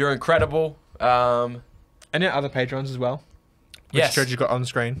you. You're incredible. And our other patrons as well. Which Yes. Churchy's got on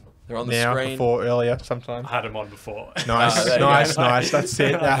screen. They're on the now, screen. before, earlier, sometime. I had them on before. Nice, there you nice, go. nice. That's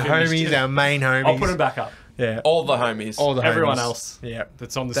it. Our homies, our main homies. I'll put them back up. Yeah. All the homies. All the Everyone homies. else Yeah.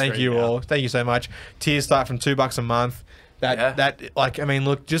 that's on the Thank screen you now. all. Thank you so much. Tiers start from $2 a month. That like, I mean,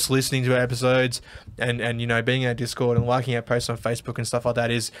 look, just listening to our episodes and you know, being in our Discord and liking our posts on Facebook and stuff like that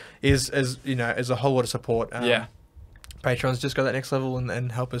is you know, is a whole lot of support. Yeah. Patrons just go that next level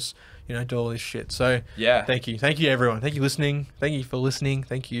and help us, you know, do all this shit. So Yeah. thank you everyone. Thank you listening. Thank you for listening.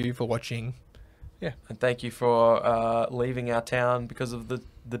 Thank you for watching. Yeah. And thank you for leaving our town because of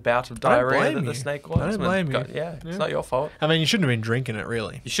the bout of I don't diarrhea blame that the you. snake I don't was. blame you. Yeah, Yeah. it's not your fault. I mean, you shouldn't have been drinking it,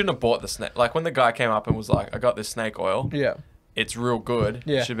 really. You shouldn't have bought the snake. Like when the guy came up and was like, "I got this snake oil. Yeah. It's real good."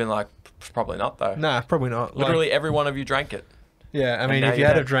 Yeah. You should have been like, "Probably not though." Nah, probably not. Like, Literally every one of you drank it. yeah. I and mean, now if you you're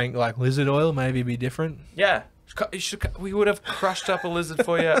had dead. drank like lizard oil, maybe it'd be different. Yeah. We would have crushed up a lizard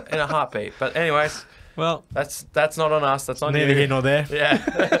for you in a heartbeat. But anyways, Well, that's not on us. That's on neither you. here nor there. Yeah.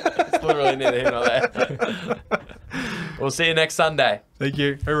 It's literally neither here nor there. We'll see you next Sunday. Thank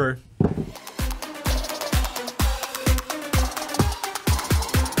you. Hooroo.